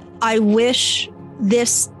 I wish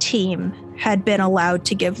this team had been allowed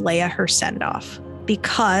to give Leia her send-off,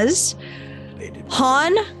 because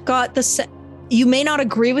Han got the... You may not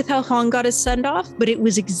agree with how Han got his send-off, but it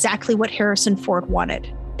was exactly what Harrison Ford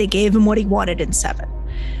wanted. They gave him what he wanted in 7.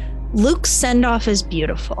 Luke's send-off is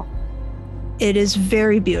beautiful. It is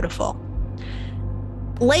very beautiful.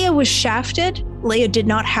 Leia was shafted. Leia did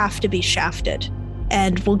not have to be shafted.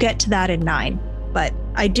 And we'll get to that in 9. But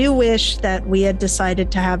I do wish that we had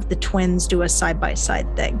decided to have the twins do a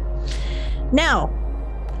side-by-side thing. Now,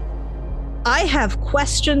 I have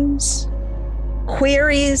questions,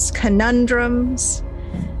 queries, conundrums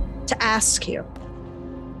to ask you.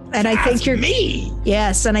 And I think you're... me?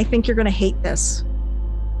 Yes, and I think you're going to hate this.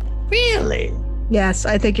 Really? Yes,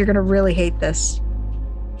 I think you're going to really hate this.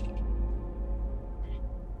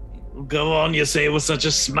 Go on, you say it with such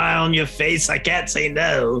a smile on your face, I can't say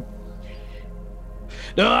no.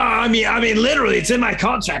 No, I mean, literally, it's in my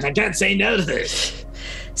contract. I can't say no to this.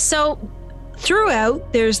 So,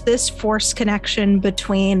 throughout, there's this Force connection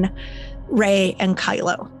between Rey and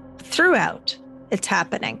Kylo. Throughout, it's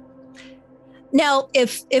happening. Now,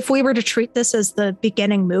 if we were to treat this as the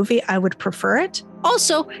beginning movie, I would prefer it.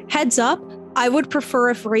 Also, heads up, I would prefer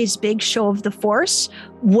if Rey's big show of the Force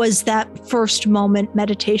was that first moment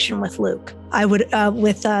meditation with Luke. I would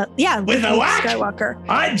with Luke whack? Skywalker.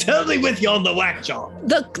 I'm totally with you on the whack job.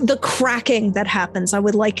 The cracking that happens, I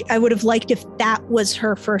would have liked if that was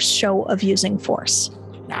her first show of using Force.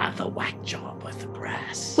 Nah, the whack job with the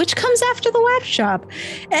brass. Which comes after the whack job.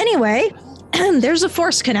 Anyway, there's a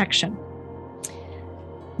Force connection.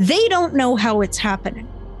 They don't know how it's happening.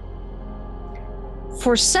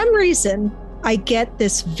 For some reason, I get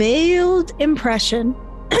this veiled impression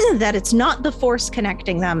that it's not the Force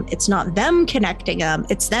connecting them. It's not them connecting them.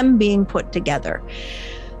 It's them being put together.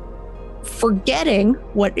 Forgetting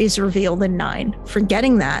what is revealed in 9,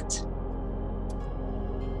 forgetting that,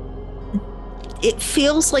 it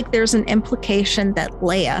feels like there's an implication that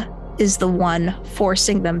Leia is the one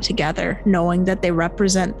forcing them together, knowing that they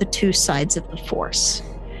represent the two sides of the Force.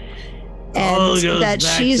 And that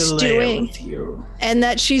she's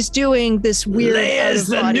doing this weird. Leia's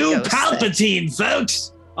the new out-of-body ghost Palpatine,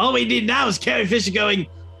 folks. All we need now is Carrie Fisher going,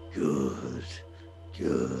 good.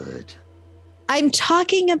 I'm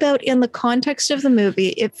talking about in the context of the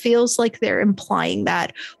movie, it feels like they're implying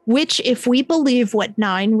that, which, if we believe what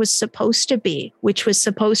 9 was supposed to be, which was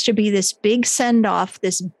supposed to be this big send-off,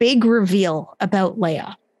 this big reveal about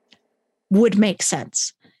Leia, would make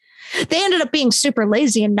sense. They ended up being super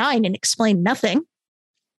lazy in 9 and explained nothing.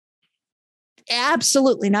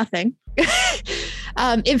 Absolutely nothing.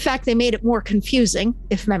 In fact, they made it more confusing,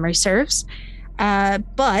 if memory serves.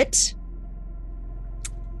 But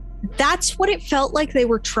that's what it felt like they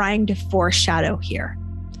were trying to foreshadow here.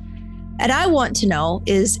 And I want to know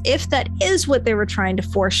is, if that is what they were trying to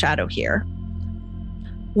foreshadow here,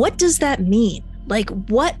 what does that mean? Like,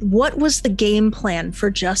 what was the game plan for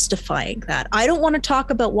justifying that? I don't want to talk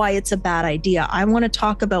about why it's a bad idea. I want to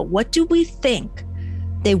talk about what do we think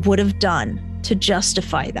they would have done to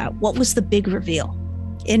justify that? What was the big reveal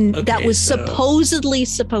that was supposedly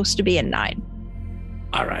supposed to be in 9?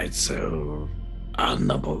 All right, so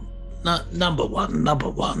number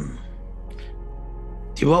one.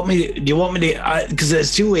 Do you want me to? Because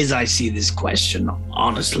there's two ways I see this question,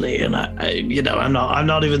 honestly, and I'm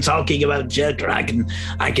not even talking about Joker. I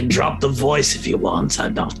can drop the voice if you want.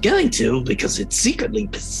 I'm not going to because it secretly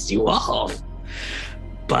pisses you off.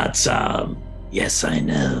 But yes, I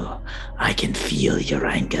know. I can feel your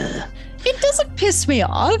anger. It doesn't piss me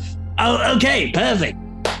off. Oh, okay, perfect.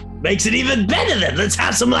 Makes it even better then. Let's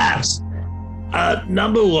have some laughs.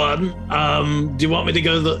 Number one, do you want me to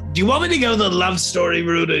go the love story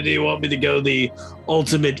route, or do you want me to go the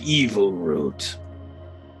ultimate evil route?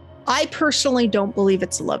 I personally don't believe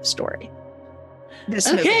it's a love story.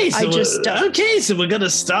 So we're gonna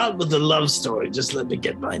start with the love story. Just let me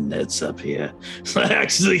get my notes up here. I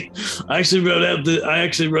actually wrote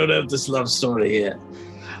out this love story here.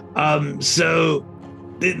 So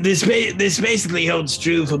this basically holds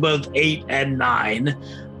true for both 8 and 9.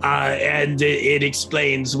 And it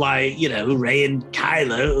explains why, Rey and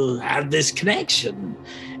Kylo have this connection.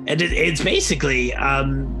 And it's basically,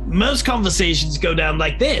 most conversations go down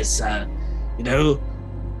like this.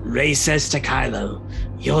 Rey says to Kylo,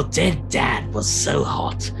 "Your dead dad was so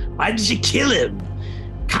hot. Why did you kill him?"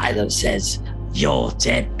 Kylo says, "Your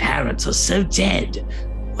dead parents are so dead.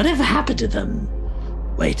 Whatever happened to them?"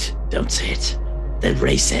 Wait, don't say it. Then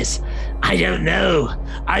Rey says, "I don't know.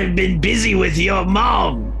 I've been busy with your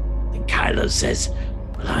mom." And Kylo says,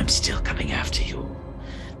 "Well, I'm still coming after you."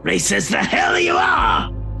 Rey says, "The hell you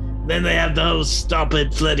are!" Then they have the whole stop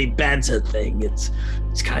it, flirty banter thing. It's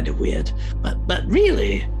kind of weird. But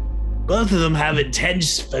really, both of them have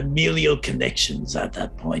intense familial connections at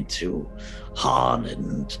that point to Han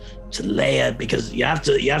and to Leia, because you have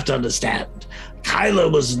to understand, Rey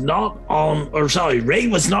was not on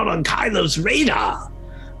Kylo's radar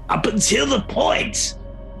up until the point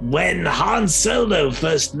when Han Solo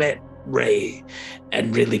first met Rey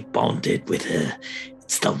and really bonded with her.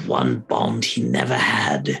 It's the one bond he never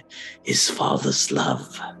had, his father's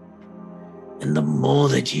love. And the more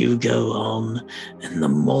that you go on, and the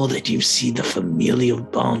more that you see the familial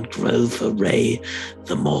bond grow for Rey,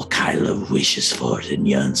 the more Kylo wishes for it and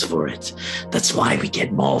yearns for it. That's why we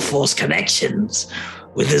get more Force connections.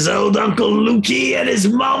 With his old Uncle Lukey and his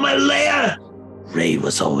mama Leia, Rey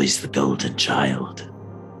was always the golden child.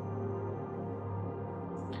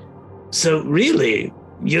 So really,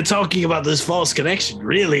 you're talking about this Force connection.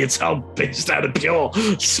 Really, it's all based out of pure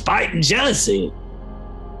spite and jealousy.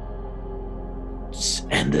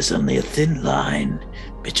 And there's only a thin line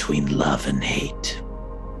between love and hate.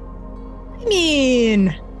 I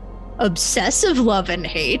mean, obsessive love and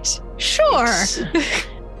hate. Sure.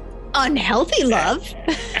 Unhealthy love.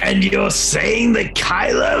 And you're saying that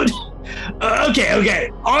Kylo...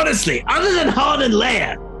 Okay. Honestly, other than Han and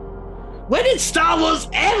Leia, when did Star Wars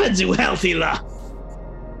ever do healthy love?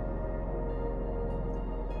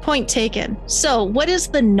 Point taken. So, what is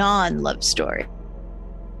the non-love story?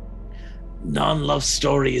 Non-love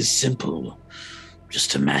story is simple.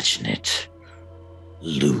 Just imagine it.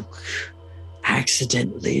 Luke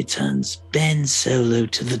accidentally turns Ben Solo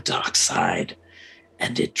to the dark side,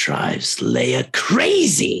 and it drives Leia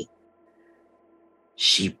crazy.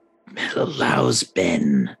 She allows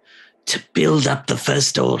Ben to build up the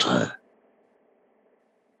First Order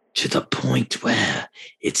to the point where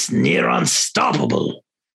it's near unstoppable.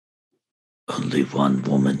 Only one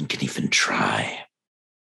woman can even try.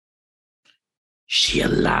 She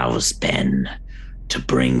allows Ben to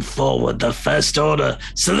bring forward the First Order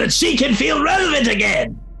so that she can feel relevant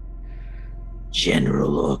again.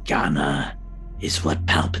 General Organa is what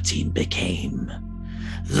Palpatine became.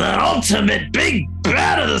 The ultimate big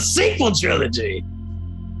bad of the sequel trilogy.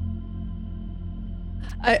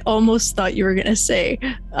 I almost thought you were going to say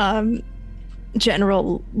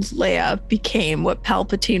General Leia became what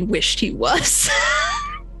Palpatine wished he was.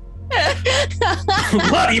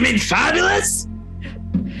 What, you mean fabulous?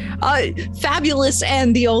 Fabulous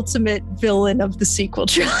and the ultimate villain of the sequel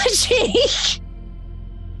trilogy.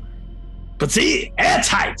 But see,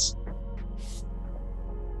 airtight.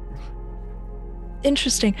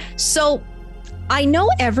 Interesting. So I know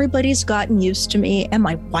everybody's gotten used to me and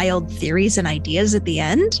my wild theories and ideas at the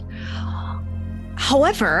end.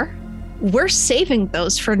 However, we're saving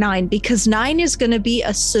those for 9 because 9 is going to be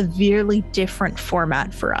a severely different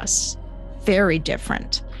format for us. Very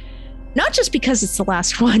different. Not just because it's the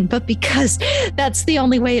last one, but because that's the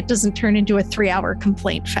only way it doesn't turn into a 3-hour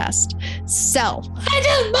complaint fest. So, I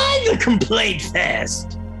don't mind the complaint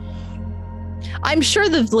fest. I'm sure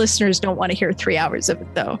the listeners don't want to hear 3 hours of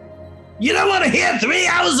it, though. You don't want to hear 3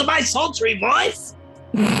 hours of my sultry voice?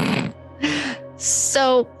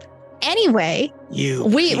 So, anyway, You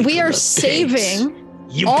we are pigs. saving.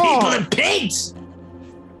 You all- people are pigs.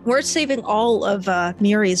 We're saving all of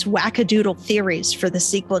Miri's wackadoodle theories for the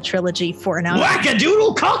sequel trilogy for an hour.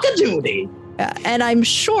 Wackadoodle cockadoodie. And I'm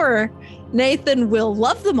sure Nathan will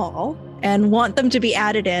love them all and want them to be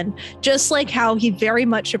added in, just like how he very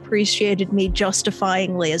much appreciated me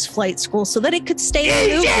justifying Leia's flight school so that it could stay in the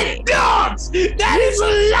You movie. did not! That is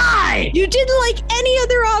a lie! You didn't like any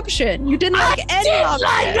other option. You didn't like any did option.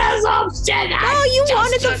 like those options! No, you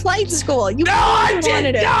wanted the flight school. You No, I wanted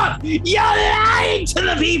did it. not! You're lying to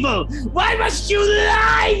the people! Why must you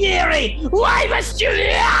lie, Miri? Why must you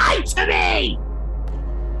lie to me?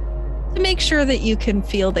 To make sure that you can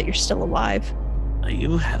feel that you're still alive. Are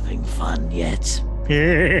you having fun yet?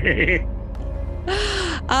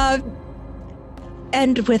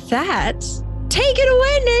 And with that, take it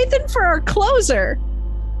away, Nathan, for our closer.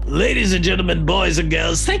 Ladies and gentlemen, boys and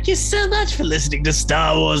girls, thank you so much for listening to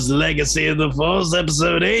Star Wars Legacy of the Force,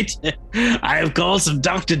 Episode 8. I, of course, am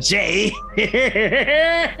Dr. J.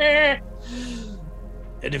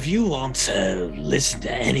 And if you want to listen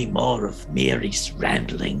to any more of Miri's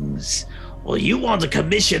ramblings, or you want to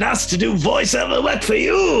commission us to do voiceover work for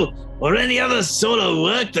you, or any other sort of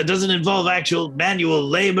work that doesn't involve actual manual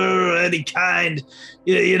labor or any kind,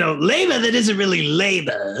 labor that isn't really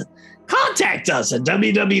labor, contact us at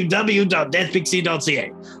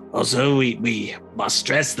www.deathpixie.ca. Also, we must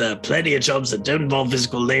stress there are plenty of jobs that don't involve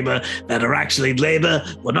physical labor that are actually labor.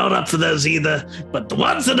 We're not up for those either, but the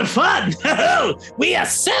ones that are fun, we are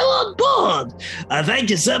so on board. Thank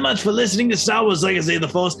you so much for listening to Star Wars Legacy of the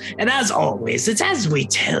Force. And as always, it's as we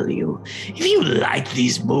tell you, if you like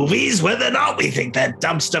these movies, whether or not we think they're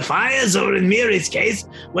dumpster fires, or in Miri's case,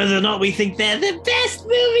 whether or not we think they're the best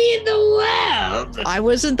movie in the world. I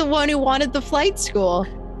wasn't the one who wanted the flight school.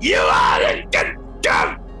 You are a good.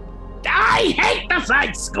 I hate the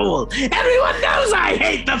flight school. Everyone knows I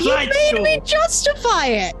hate the flight school. You made me justify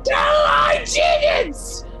it. No, I didn't.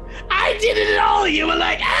 I did it at all. You were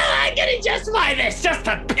like, I'm going to justify this just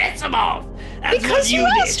to piss them off. That's Because what you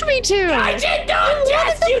did. asked me to. I did not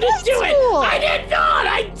ask you to do it.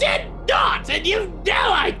 I did not. And you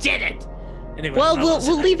know I didn't. Anyway, Well, what we'll was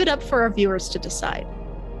I? leave it up for our viewers to decide.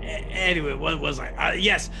 Anyway, what was I?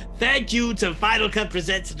 Yes, thank you to Final Cut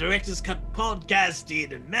Presents, the Director's Cut Podcast,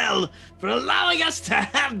 Dean and Mel, for allowing us to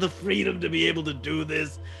have the freedom to be able to do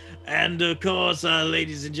this. And of course,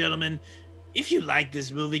 ladies and gentlemen, if you like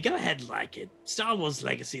this movie, go ahead and like it. Star Wars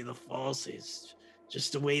Legacy of the Force is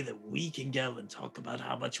just a way that we can go and talk about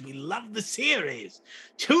how much we love the series.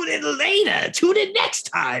 Tune in later. Tune in next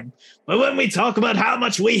time. But when we talk about how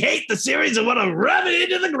much we hate the series and want to rub it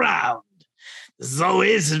into the ground. This as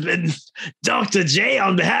always has been Dr. J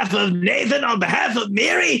on behalf of Nathan, on behalf of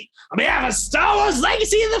Miri, on behalf of Star Wars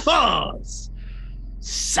Legacy of the Force.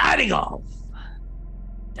 Signing off.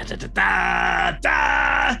 Da da da da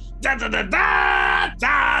da da da da da da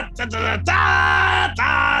da da da da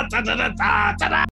da da da da da.